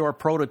obscure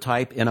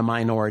prototype in a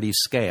minority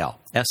scale,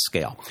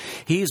 S-scale.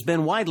 He's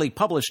been widely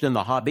published in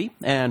the hobby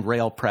and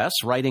rail press,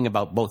 writing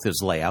about both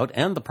his layout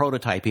and the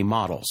prototype he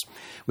models.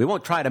 We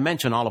won't try to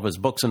mention all of his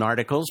books and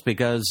articles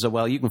because,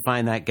 you can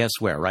find that, guess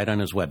where, right on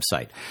his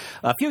website.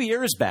 A few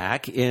years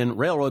back, in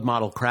Railroad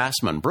Model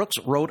Craftsman, Brooks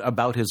wrote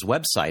about his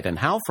website and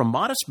how, from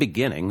modest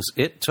beginnings,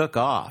 it took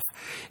off.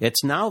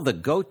 It's now the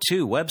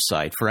go-to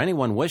website for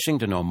anyone wishing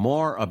to know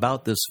more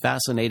about this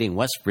fascinating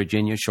West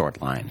Virginia short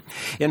line.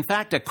 In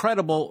fact, a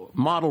credible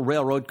model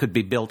railroad could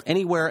be built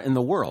anywhere in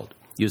the world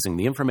using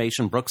the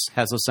information Brooks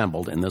has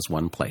assembled in this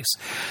one place.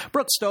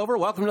 Brooks Stover,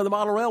 welcome to the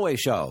Model Railway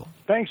Show.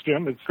 Thanks,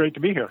 Jim. It's great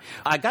to be here.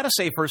 I got to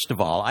say, first of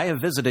all, I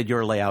have visited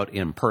your layout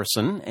in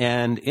person,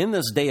 and in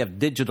this day of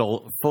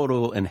digital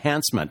photo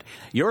enhancement,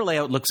 your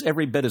layout looks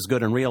every bit as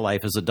good in real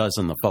life as it does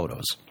in the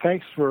photos.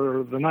 Thanks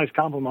for the nice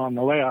compliment on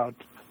the layout.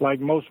 Like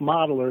most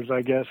modelers,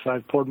 I guess,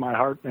 I've poured my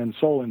heart and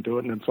soul into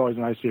it, and it's always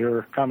nice to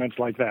hear comments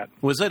like that.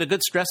 Was it a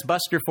good stress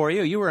buster for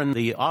you? You were in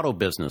the auto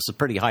business, a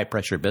pretty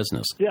high-pressure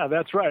business. Yeah,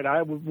 that's right.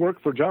 I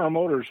worked for General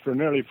Motors for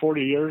nearly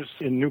 40 years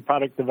in new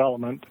product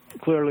development.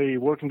 Clearly,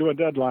 working to a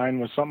deadline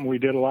was something we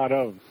did a lot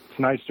of. It's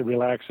nice to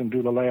relax and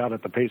do the layout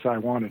at the pace I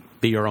wanted.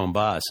 Be your own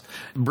boss.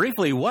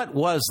 Briefly, what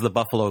was the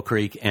Buffalo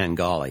Creek and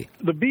Gauley?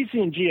 The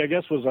BC&G, I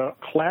guess, was a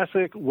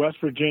classic West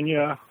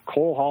Virginia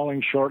coal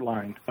hauling short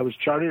line. It was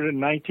chartered in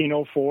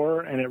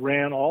 1904, and it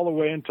ran all the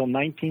way until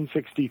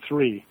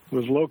 1963. It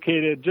was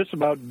located just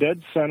about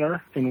dead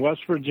center in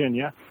West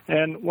Virginia,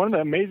 and one of the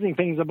amazing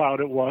things about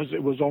it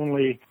was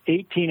only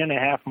 18 and a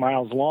half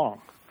miles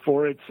long.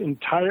 For its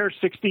entire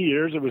 60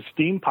 years, it was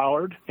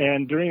steam-powered,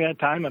 and during that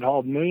time, it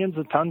hauled millions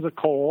of tons of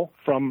coal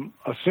from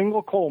a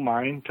single coal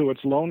mine to its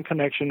lone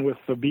connection with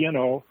the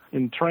B&O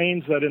in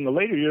trains that in the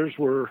later years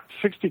were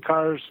 60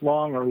 cars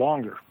long or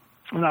longer.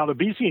 Now, the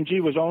BC&G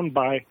was owned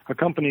by a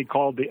company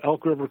called the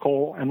Elk River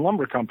Coal and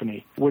Lumber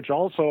Company, which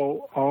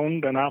also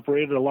owned and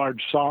operated a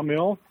large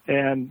sawmill,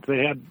 and they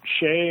had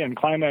Shea and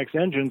Climax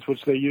engines,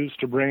 which they used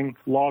to bring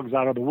logs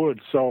out of the woods.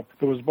 So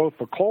there was both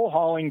the coal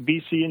hauling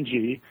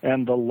BC&G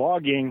and the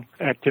logging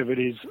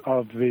activities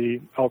of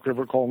the Elk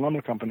River Coal and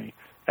Lumber Company.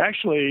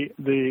 Actually,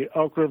 the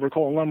Elk River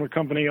Coal and Lumber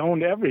Company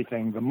owned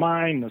everything, the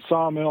mine, the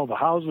sawmill, the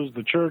houses,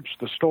 the church,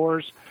 the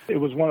stores. It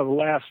was one of the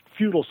last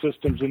feudal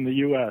systems in the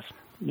U.S.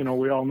 You know,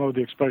 we all know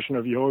the expression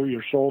of you owe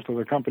your soul to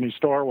the company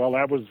store. Well,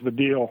 that was the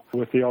deal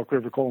with the Elk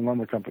River Coal and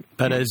Lumber Company.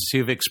 But as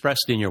you've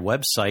expressed in your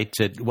website,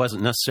 it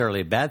wasn't necessarily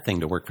a bad thing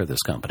to work for this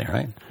company,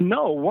 right?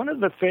 No. One of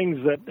the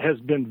things that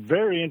has been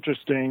very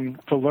interesting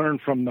to learn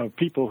from the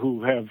people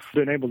who have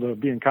been able to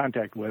be in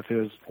contact with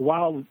is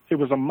while it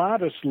was a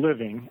modest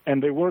living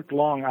and they worked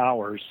long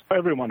hours,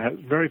 everyone has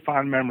very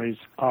fond memories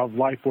of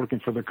life working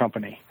for the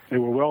company. They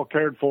were well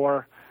cared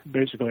for.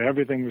 Basically,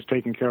 everything was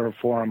taken care of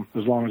for them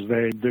as long as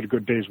they did a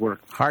good day's work.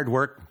 Hard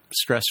work,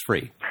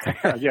 stress-free.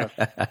 Yes.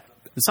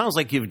 It sounds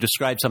like you've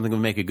described something that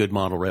would make a good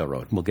model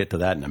railroad. We'll get to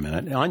that in a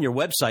minute. On your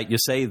website, you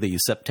say the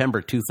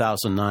September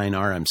 2009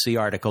 RMC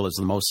article is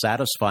the most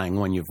satisfying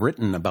one you've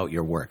written about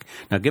your work.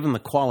 Now, given the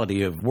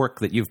quality of work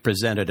that you've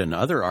presented in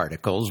other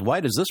articles,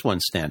 why does this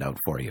one stand out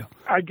for you?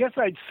 I guess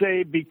I'd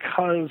say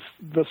because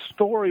the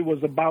story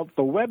was about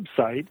the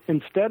website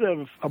instead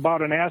of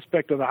about an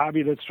aspect of the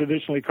hobby that's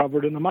traditionally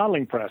covered in the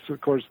modeling press.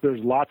 Of course,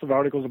 there's lots of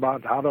articles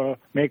about how to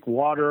make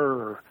water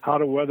or how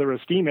to weather a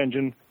steam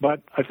engine,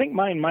 but I think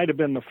mine might have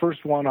been the first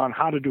one on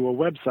how to do a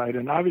website,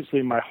 and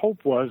obviously my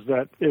hope was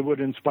that it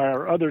would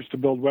inspire others to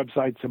build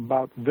websites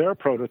about their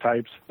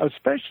prototypes,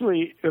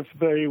 especially if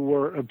they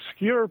were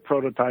obscure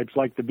prototypes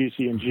like the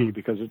BC&G,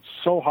 because it's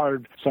so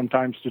hard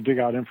sometimes to dig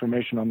out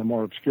information on the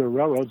more obscure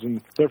railroads,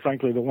 and they're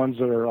frankly the ones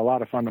that are a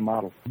lot of fun to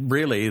model.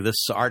 Really,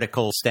 this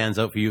article stands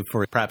out for you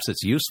for perhaps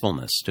its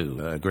usefulness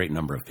to a great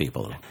number of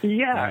people.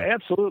 Yeah,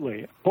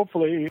 absolutely.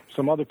 Hopefully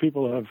some other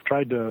people have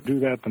tried to do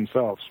that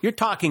themselves. You're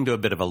talking to a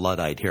bit of a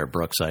Luddite here,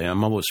 Brooks. I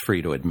am almost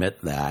free to admit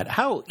that.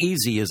 How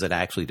easy is it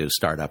actually to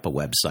start up a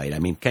website? I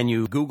mean, can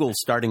you Google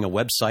starting a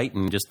website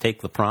and just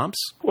take the prompts?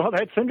 Well,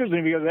 that's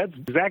interesting because that's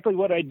exactly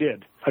what I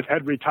did. I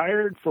had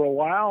retired for a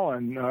while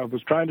and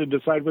was trying to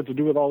decide what to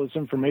do with all this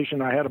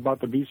information I had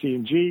about the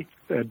BC&G.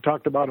 I had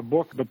talked about a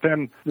book, but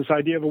then this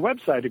idea of a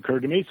website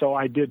occurred to me, so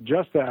I did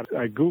just that.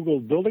 I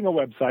Googled building a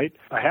website.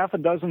 A half a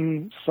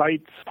dozen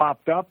sites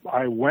popped up.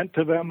 I went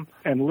to them,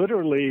 and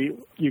literally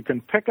you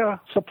can pick a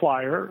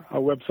supplier, a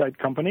website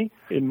company.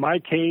 In my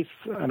case,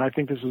 and I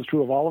think this is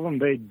true of all of them,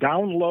 they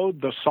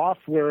download the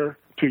software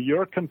to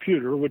your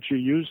computer, which you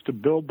use to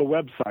build the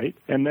website,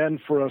 and then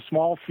for a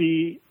small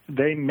fee,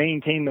 they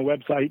maintain the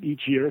website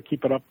each year,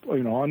 keep it up,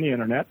 on the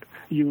internet.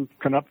 You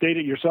can update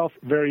it yourself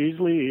very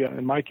easily.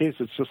 In my case,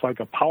 it's just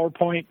like a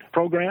PowerPoint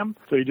program.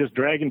 So you just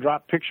drag and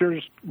drop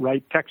pictures,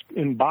 write text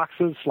in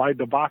boxes, slide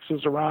the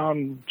boxes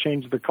around,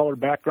 change the color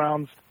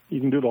backgrounds. You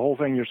can do the whole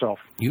thing yourself.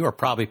 You are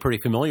probably pretty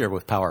familiar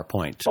with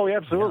PowerPoint. Oh,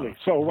 absolutely.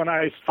 Yeah. So when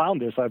I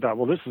found this, I thought,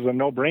 well, this is a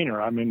no-brainer.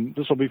 I mean,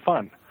 this will be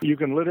fun. You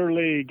can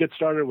literally get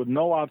started with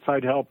no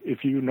outside help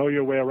if you know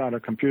your way around a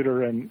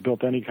computer and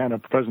built any kind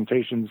of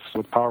presentations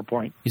with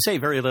PowerPoint. You say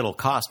very little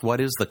cost. What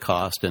is the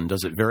cost, and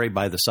does it vary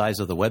by the size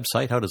of the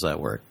website? How does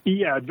that work?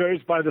 Yeah, it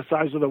varies by the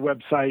size of the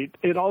website.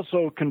 It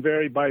also can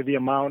vary by the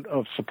amount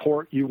of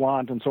support you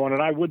want and so on.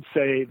 And I would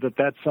say that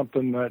that's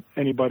something that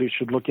anybody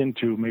should look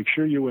into. Make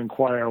sure you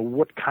inquire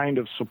what kind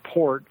of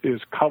support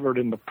is covered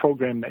in the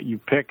program that you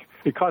pick.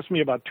 It cost me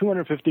about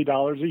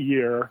 $250 a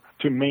year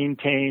to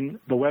maintain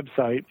the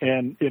website.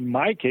 And in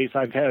my case,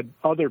 I've had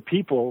other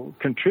people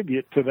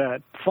contribute to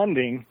that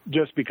funding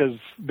just because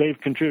they've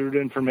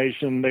contributed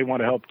information. They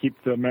want to help keep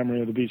the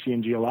memory of the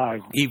BC&G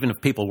alive. Even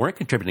if people weren't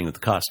contributing to the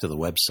cost of the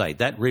website,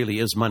 that really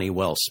is money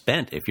well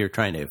spent if you're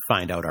trying to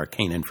find out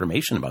arcane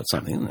information about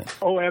something, isn't it?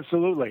 Oh,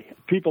 absolutely.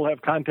 People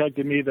have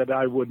contacted me that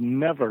I would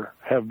never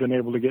have been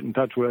able to get in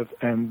touch with,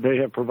 and they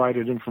have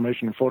provided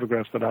information and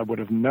photographs that I would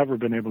have never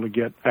been able to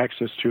get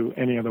access to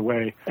any other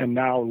way. And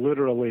now,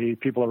 literally,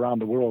 people around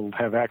the world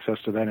have access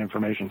to that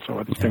information, so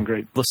it's been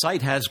great. The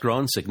site has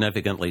grown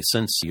significantly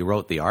since you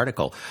wrote the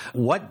article.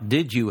 What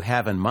did you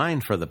have in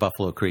mind for the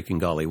Buffalo Creek and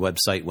Gauley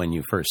website when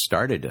you first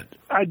started it?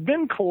 I'd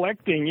been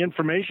collecting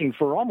information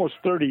for almost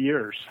 30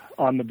 years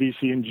on the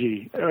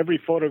BC&G. Every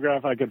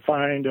photograph I could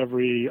find,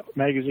 every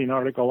magazine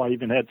article, I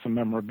even had some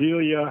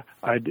memorabilia.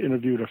 I'd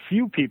interviewed a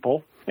few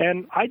people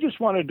And I just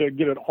wanted to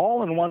get it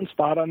all in one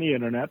spot on the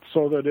internet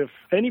so that if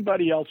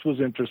anybody else was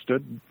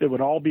interested, it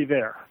would all be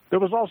there. There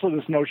was also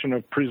this notion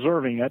of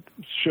preserving it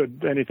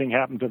should anything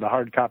happen to the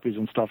hard copies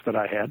and stuff that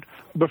I had.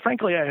 But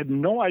frankly, I had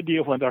no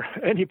idea whether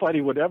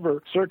anybody would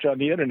ever search on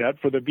the internet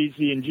for the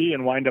BC&G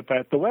and wind up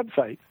at the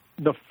website.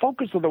 The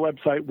focus of the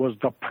website was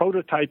the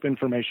prototype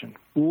information.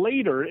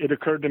 Later, it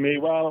occurred to me,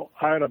 well,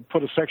 I ought to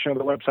put a section of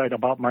the website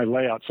about my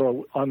layout.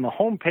 So on the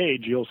home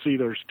page, you'll see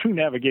there's two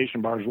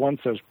navigation bars. One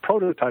says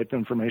prototype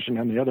information,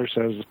 and the other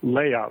says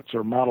layouts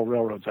or model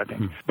railroads, I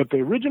think. But the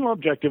original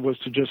objective was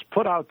to just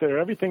put out there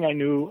everything I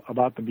knew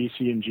about the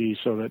BC&G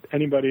so that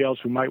anybody else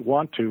who might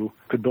want to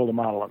could build a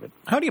model of it.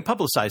 How do you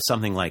publicize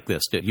something like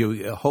this? Do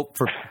you hope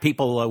for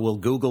people will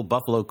Google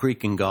Buffalo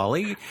Creek and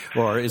Gauley,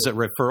 or is it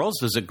referrals?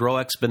 Does it grow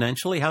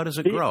exponentially? How does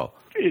it grow?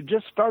 It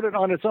just started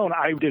on its own.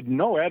 I did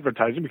no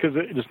advertising because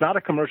it's not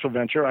a commercial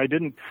venture. I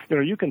didn't,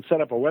 you can set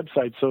up a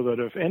website so that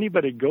if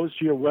anybody goes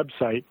to your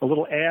website, a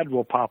little ad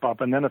will pop up,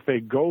 and then if they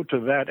go to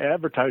that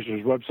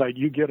advertiser's website,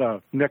 you get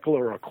a nickel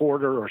or a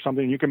quarter or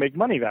something. You can make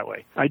money that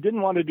way. I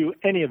didn't want to do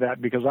any of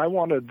that because I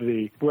wanted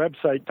the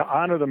website to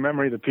honor the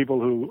memory of the people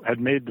who had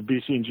made the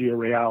BC&G a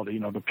reality,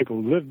 the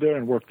people who lived there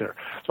and worked there.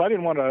 So I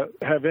didn't want to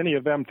have any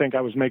of them think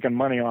I was making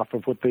money off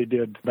of what they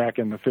did back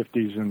in the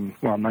 50s and,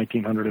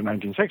 1900 and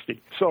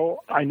 1960. So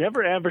I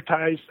never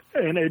advertised,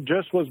 and it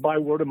just was by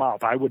word of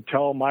mouth. I would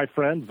tell my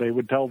friends, they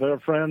would tell their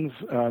friends.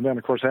 Then,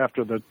 of course,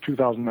 after the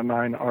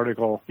 2009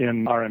 article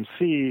in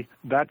RMC,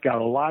 that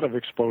got a lot of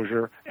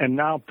exposure, and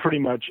now pretty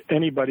much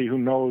anybody who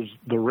knows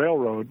the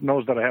railroad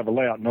knows that I have a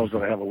layout, knows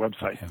that I have a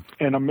website.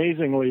 And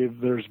amazingly,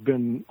 there's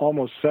been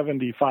almost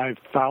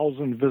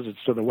 75,000 visits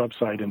to the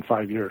website in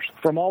 5 years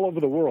from all over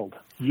the world.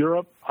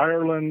 Europe,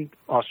 Ireland,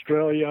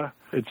 Australia.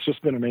 It's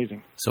just been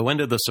amazing. So when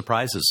did the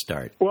surprises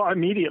start? Well,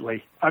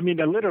 immediately. I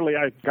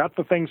got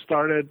the thing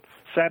started,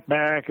 sat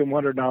back and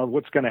wondered now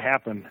what's going to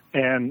happen.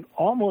 And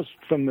almost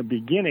from the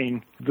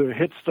beginning, the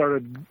hits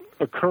started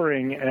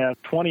occurring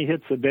at 20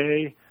 hits a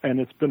day, and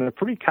it's been a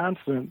pretty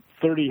constant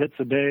 30 hits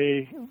a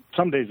day.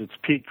 Some days it's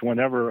peaked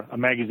whenever a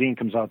magazine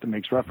comes out that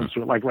makes reference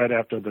to it, like right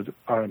after the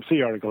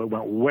RMC article. It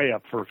went way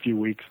up for a few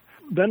weeks.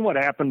 Then what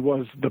happened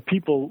was the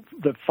people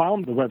that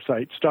found the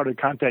website started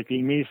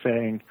contacting me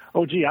saying,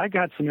 oh, gee, I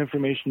got some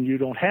information you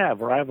don't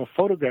have, or I have a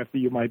photograph that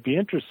you might be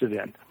interested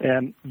in.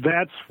 And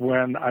that's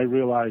when I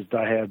realized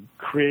I had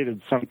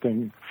created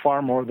something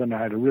far more than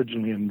I had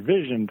originally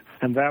envisioned,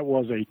 and that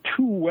was a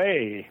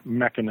two-way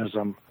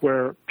mechanism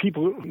where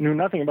people who knew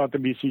nothing about the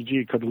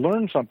BCG could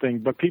learn something,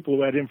 but people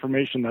who had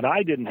information that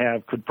I didn't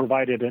have could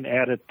provide it and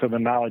add it to the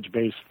knowledge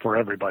base for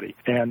everybody.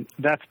 And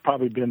that's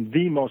probably been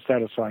the most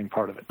satisfying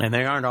part of it. And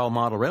they aren't all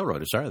model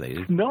railroaders, are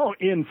they? No,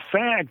 in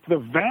fact, the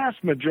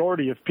vast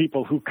majority of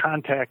people who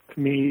contact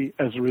me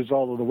as a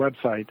result of the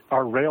website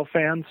are rail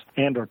fans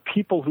and are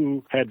people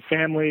who had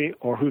family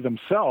or who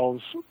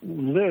themselves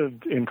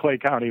lived in Clay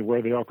County,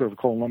 where the Elk River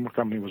Coal and Lumber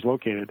Company was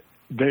located.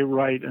 They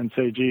write and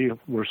say, gee,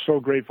 we're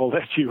so grateful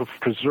that you've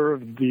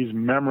preserved these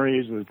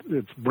memories.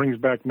 It brings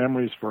back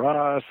memories for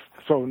us.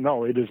 So,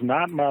 no, it is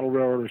not model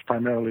railroaders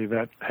primarily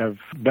that have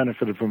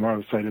benefited from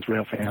our site. It's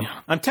rail fans.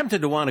 I'm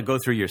tempted to want to go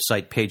through your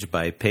site page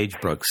by page,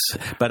 Brooks,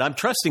 but I'm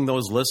trusting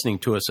those listening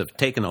to us have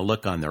taken a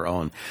look on their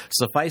own.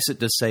 Suffice it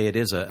to say, it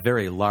is a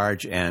very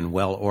large and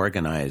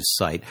well-organized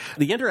site.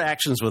 The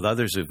interactions with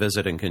others who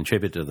visit and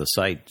contribute to the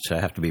site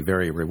have to be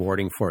very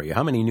rewarding for you.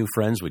 How many new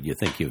friends would you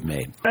think you've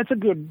made? That's a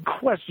good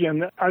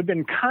question. I've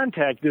been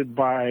contacted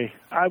by,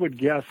 I would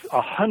guess,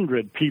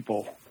 100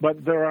 people,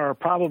 but there are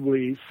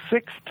probably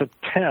 6 to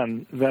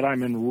 10 that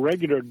I'm in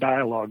regular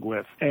dialogue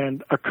with,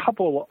 and a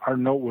couple are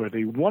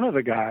noteworthy. One of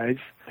the guys,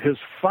 his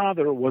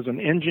father was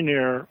an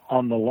engineer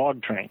on the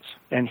log trains,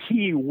 and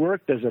he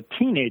worked as a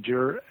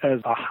teenager as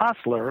a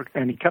hostler,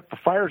 and he kept the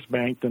fires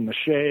banked in the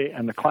Shea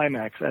and the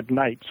Climax at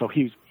night, so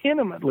he's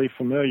intimately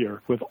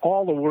familiar with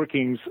all the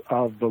workings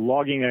of the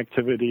logging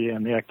activity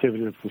and the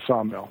activity of the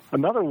sawmill.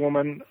 Another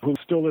woman who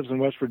still lives in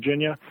West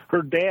Virginia,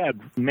 her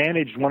dad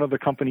managed one of the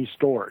company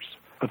stores.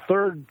 A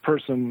third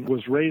person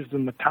was raised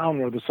in the town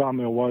where the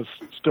sawmill was,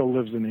 still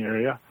lives in the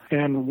area.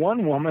 And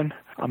one woman,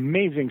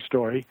 amazing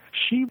story,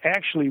 she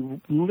actually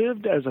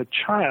lived as a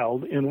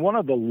child in one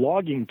of the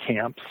logging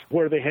camps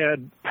where they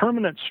had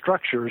permanent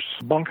structures,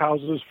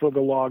 bunkhouses for the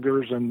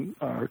loggers and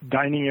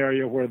dining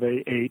area where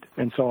they ate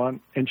and so on.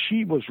 And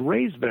she was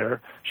raised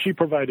there. She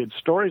provided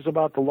stories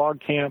about the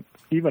log camp,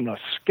 even a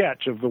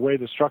sketch of the way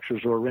the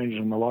structures were arranged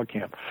in the log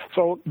camp.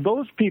 So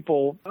those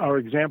people are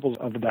examples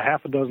of the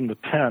half a dozen to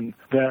 10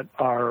 that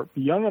are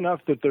young enough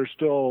that they're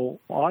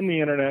still on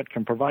the internet,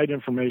 can provide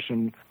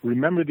information,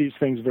 remember the these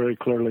things very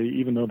clearly,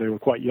 even though they were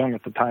quite young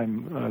at the time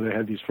they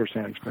had these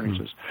firsthand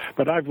experiences.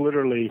 But I've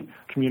literally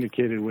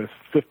communicated with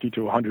 50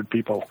 to 100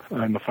 people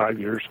in the 5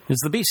 years. Is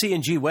the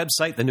BC&G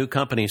website the new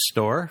company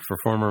store for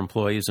former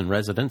employees and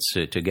residents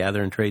to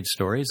gather and trade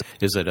stories?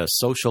 Is it a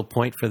social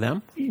point for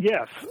them?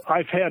 Yes.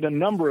 I've had a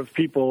number of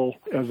people,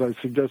 as I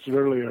suggested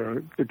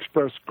earlier,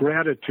 express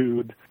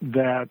gratitude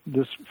that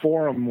this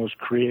forum was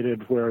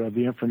created where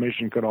the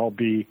information could all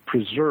be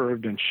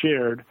preserved and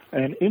shared.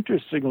 And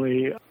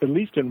interestingly, at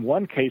least in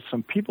one case,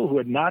 some people who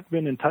had not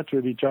been in touch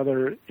with each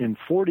other in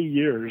 40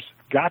 years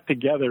got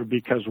together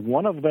because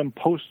one of them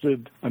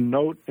posted a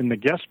note in the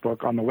guest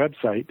book on the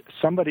website.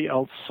 Somebody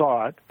else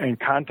saw it and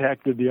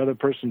contacted the other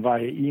person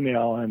via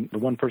email, and the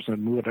one person had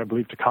moved, I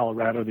believe, to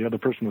Colorado. The other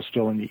person was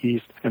still in the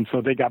East, and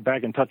so they got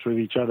back in touch with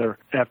each other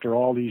after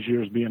all these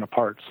years being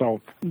apart.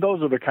 So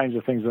those are the kinds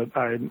of things that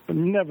I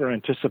never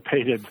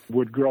anticipated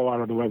would grow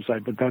out of the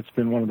website, but that's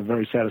been one of the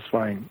very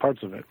satisfying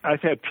parts of it.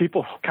 I've had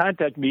people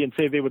contact me and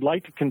say they would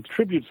like to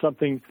contribute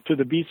something to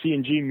the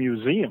BC&G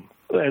Museum,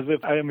 as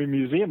if I am a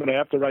museum, and I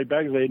have to write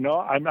back and say, no,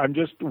 I'm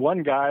just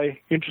one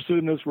guy interested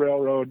in this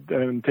railroad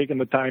and taking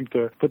the time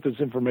to put this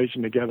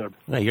information together.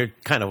 Now, you're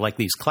kind of like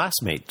these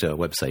classmate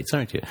websites,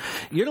 aren't you?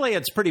 Your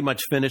layout's pretty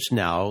much finished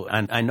now,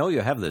 and I know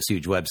you have this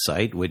huge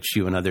website, which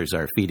you and others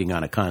are feeding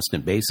on a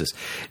constant basis.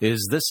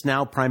 Is this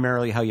now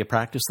primarily how you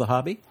practice the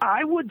hobby?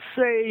 I would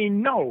say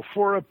no.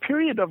 For a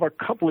period of a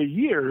couple of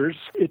years,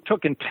 it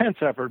took intense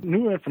effort.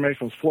 New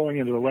information was flowing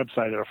into the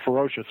website at a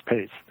ferocious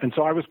pace. And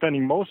so I was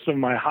spending most of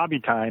my hobby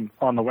time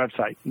on the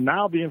website.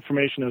 Now the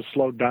information has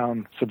slowed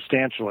down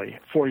substantially.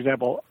 For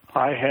example,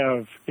 I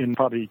have, in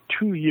probably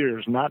 2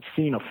 years, not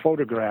seen a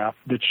photograph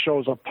that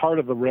shows a part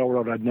of the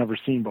railroad I'd never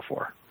seen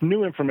before.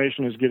 New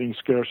information is getting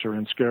scarcer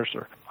and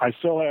scarcer. I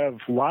still have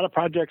a lot of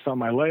projects on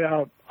my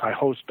layout. I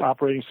host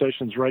operating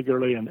sessions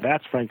regularly, and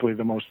that's frankly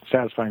the most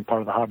satisfying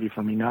part of the hobby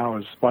for me now,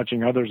 is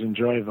watching others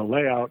enjoy the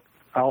layout.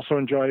 I also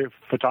enjoy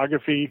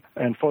photography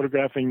and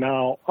photographing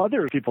now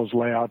other people's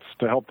layouts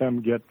to help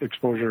them get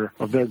exposure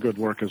of their good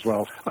work as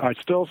well. I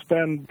still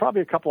spend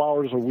probably a couple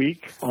hours a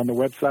week on the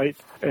website,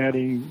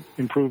 adding,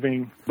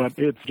 improving, but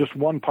it's just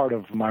one part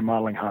of my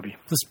modeling hobby.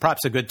 This is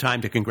perhaps a good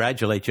time to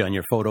congratulate you on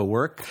your photo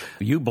work.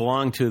 You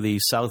belong to the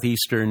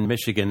Southeastern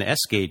Michigan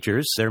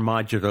S-Gagers. Their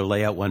modular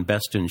layout won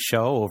Best in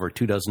Show over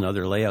 24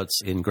 other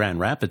layouts in Grand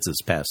Rapids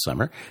this past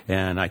summer.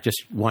 And I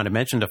just want to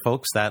mention to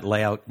folks that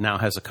layout now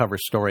has a cover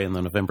story in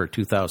the November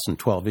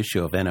 2012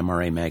 issue of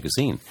NMRA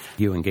magazine,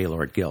 you and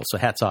Gaylord Gill. So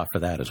hats off for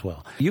that as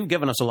well. You've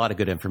given us a lot of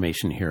good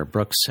information here,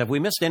 Brooks. Have we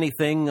missed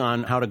anything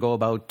on how to go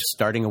about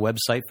starting a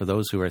website for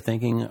those who are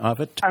thinking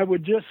of it? I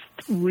would just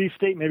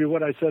restate maybe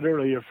what I said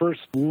earlier. First,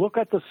 look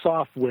at the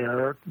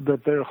software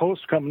that their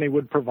host company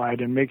would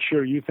provide and make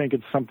sure you think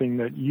it's something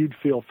that you'd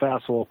feel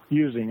facile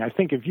using. I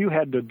think if you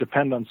had to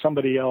depend on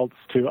somebody else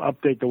to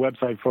update the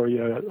website for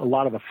you, a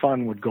lot of the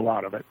fun would go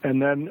out of it.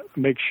 And then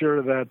make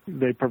sure that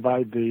they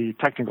provide the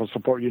technical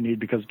support you need,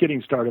 because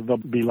getting started, there'll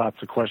be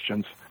lots of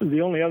questions.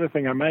 The only other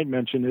thing I might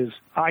mention is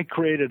I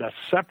created a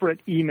separate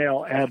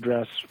email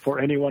address for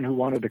anyone who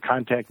wanted to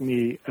contact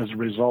me as a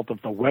result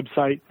of the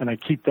website, and I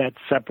keep that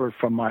separate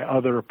from my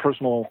other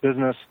personal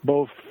business,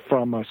 both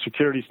from a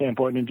security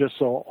standpoint and just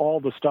so all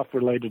the stuff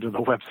related to the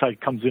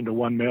website comes into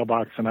one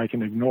mailbox and I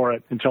can ignore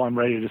it until I'm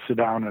ready to sit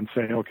down and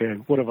say, okay,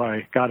 what have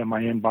I got in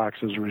my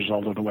inbox as a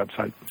result of the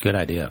website? Good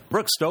idea.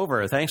 Brooks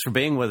Stover, thanks for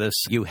being with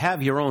us. You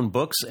have your own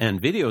books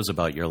and videos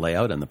about your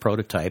layout and the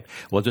prototype.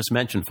 We'll just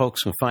mention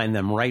folks can find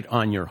them right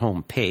on your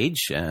home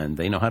page, and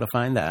they know how to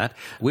find that.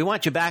 We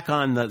want you back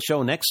on the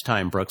show next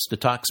time, Brooks, to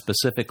talk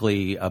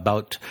specifically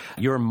about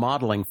your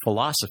modeling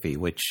philosophy,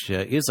 which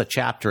is a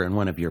chapter in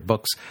one of your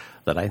books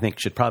that I think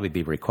should probably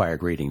be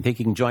required reading. Think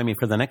you can join me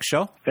for the next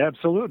show?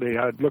 Absolutely.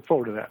 I'd look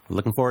forward to that.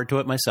 Looking forward to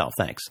it myself.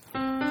 Thanks.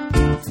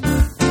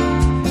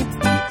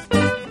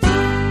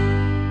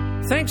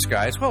 Thanks,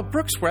 guys. Well,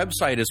 Brooks'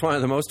 website is one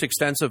of the most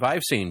extensive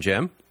I've seen,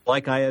 Jim.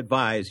 Like I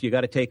advise, you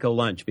got to take a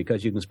lunch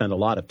because you can spend a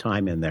lot of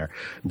time in there.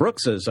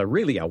 Brooks is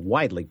really a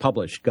widely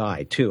published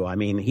guy, too. I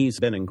mean, he's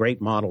been in great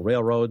model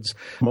railroads.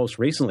 Most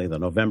recently, the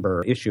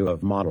November issue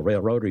of Model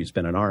Railroader, he's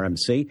been in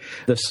RMC.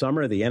 This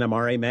summer, the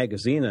NMRA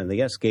magazine and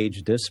the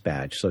S-Gauge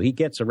Dispatch. So he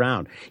gets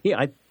around.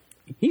 Yeah,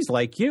 he's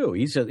like you.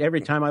 He's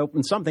every time I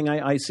open something,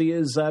 I see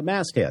his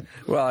masthead.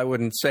 Well, I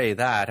wouldn't say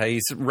that.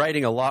 He's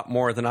writing a lot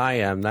more than I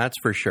am, that's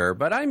for sure.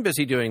 But I'm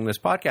busy doing this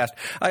podcast.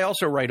 I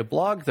also write a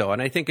blog, though,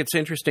 and I think it's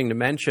interesting to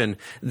mention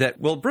that,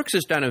 well, Brooks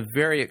has done a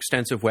very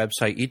extensive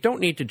website. You don't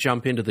need to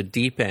jump into the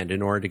deep end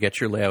in order to get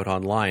your layout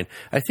online.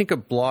 I think a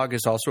blog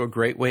is also a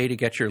great way to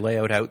get your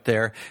layout out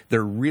there.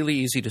 They're really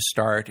easy to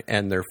start,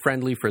 and they're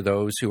friendly for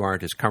those who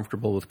aren't as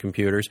comfortable with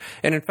computers.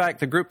 And in fact,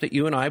 the group that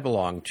you and I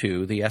belong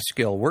to, the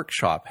S-Skill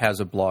Workshop, has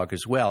a blog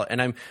as well.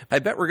 And I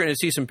bet we're going to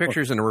see some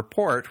pictures in a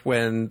report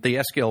when the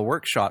S-Scale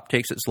Workshop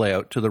takes its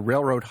layout to the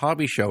Railroad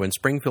Hobby Show in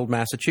Springfield,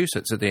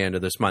 Massachusetts at the end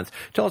of this month.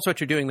 Tell us what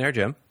you're doing there,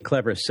 Jim.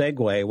 Clever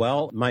segue.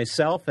 Well,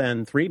 myself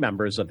and 3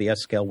 members of the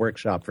S-Scale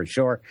Workshop for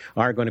sure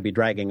are going to be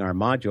dragging our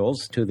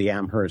modules to the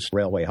Amherst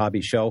Railway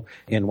Hobby Show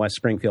in West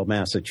Springfield,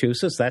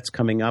 Massachusetts. That's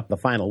coming up the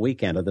final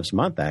weekend of this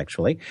month,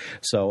 actually.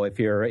 So if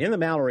you're in the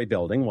Mallory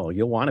Building, well,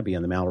 you'll want to be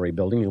in the Mallory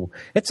Building.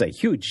 It's a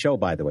huge show,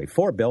 by the way,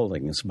 4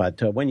 buildings.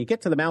 But when you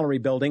get to the Mallory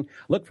Building,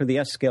 look for the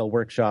S-Scale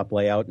Workshop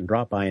layout and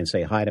drop by and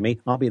say hi to me.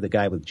 I'll be the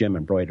guy with Jim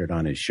embroidered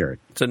on his shirt.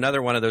 It's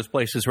another one of those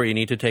places where you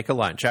need to take a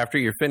lunch. After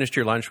you've finished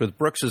your lunch with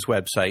Brooks's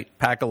website,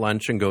 pack a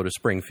lunch and go to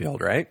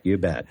Springfield, right? You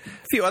bet.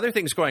 A few other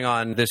things going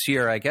on this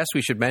year, I guess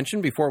we should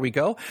mention before we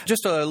go.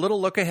 Just a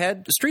little look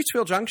ahead.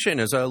 Streetsfield Junction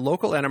is a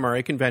local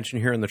NMRA convention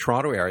here in the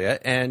Toronto area,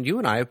 and you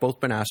and I have both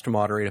been asked to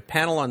moderate a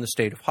panel on the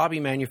state of hobby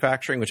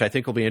manufacturing, which I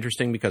think will be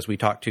interesting because we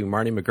talked to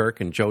Marty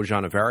McGurk and Joe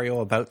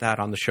Gianavario about that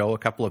on the show a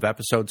couple of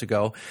episodes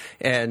ago.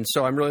 And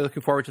so I'm really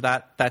looking forward to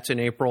that. That's in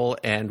April,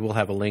 and we'll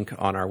have a link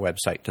on our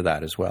website to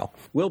that as well.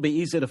 We'll be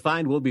easy to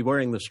find. We'll be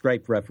wearing the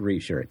striped referee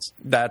shirts.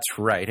 That's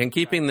right, and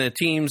keeping the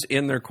teams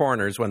in their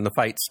corners when the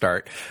fights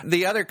start.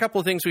 The other couple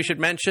of things we should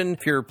mention,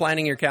 if you're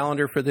planning your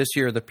calendar for this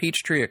year, the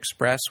Peachtree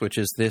Express, which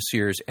is this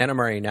year's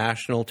NMRA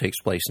National, takes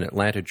place in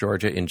Atlanta,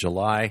 Georgia in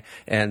July,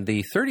 and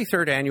the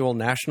 33rd Annual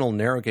National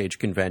Narrow Gauge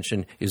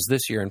Convention is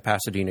this year in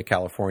Pasadena,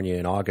 California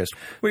in August.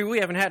 We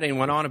haven't had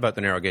anyone on about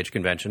the Narrow Gauge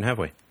Convention, have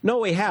we? No,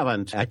 we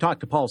haven't. I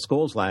talked to Paul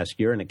Scholes last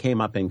year, and it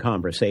came up in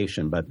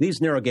conversation, but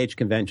these narrow gauge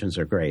conventions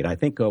are great. I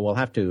think we'll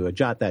have to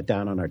jot that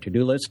down on our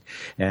to-do list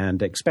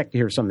and expect to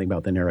hear something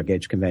about the Narrow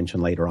Gauge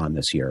Convention later on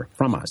this year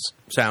from us.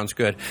 Sounds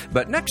good.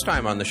 But next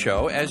time on the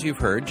show, as you've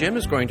heard, Jim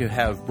is going to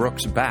have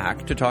Brooks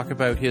back to talk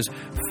about his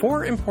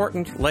 4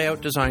 important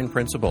layout design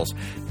principles.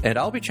 And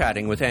I'll be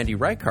chatting with Andy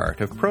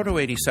Reichart of Proto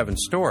 87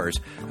 Stores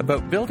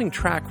about building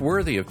track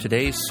worthy of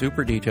today's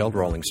super detailed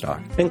rolling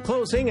stock. In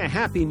closing, a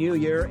Happy New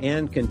Year,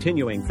 and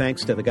continuing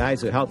thanks to the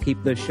guys who help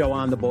keep this show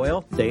on the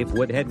boil, Dave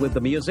Woodhead with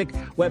the music,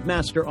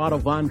 webmaster Otto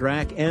Von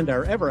Drack, and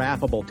our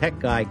ever-affable tech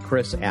guy,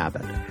 Chris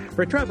Abbott.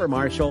 For Trevor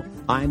Marshall,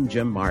 I'm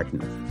Jim Martin.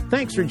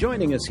 Thanks for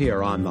joining us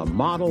here on the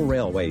Model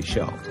Railway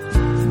Show.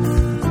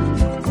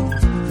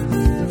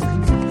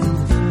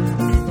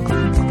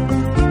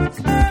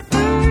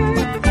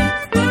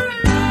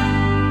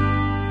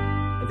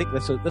 I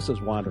think this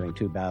is wandering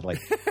too badly.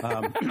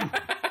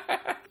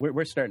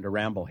 We're starting to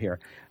ramble here.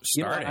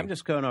 Starting? I'm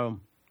just going to...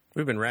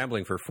 We've been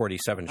rambling for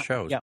 47 shows. Yeah.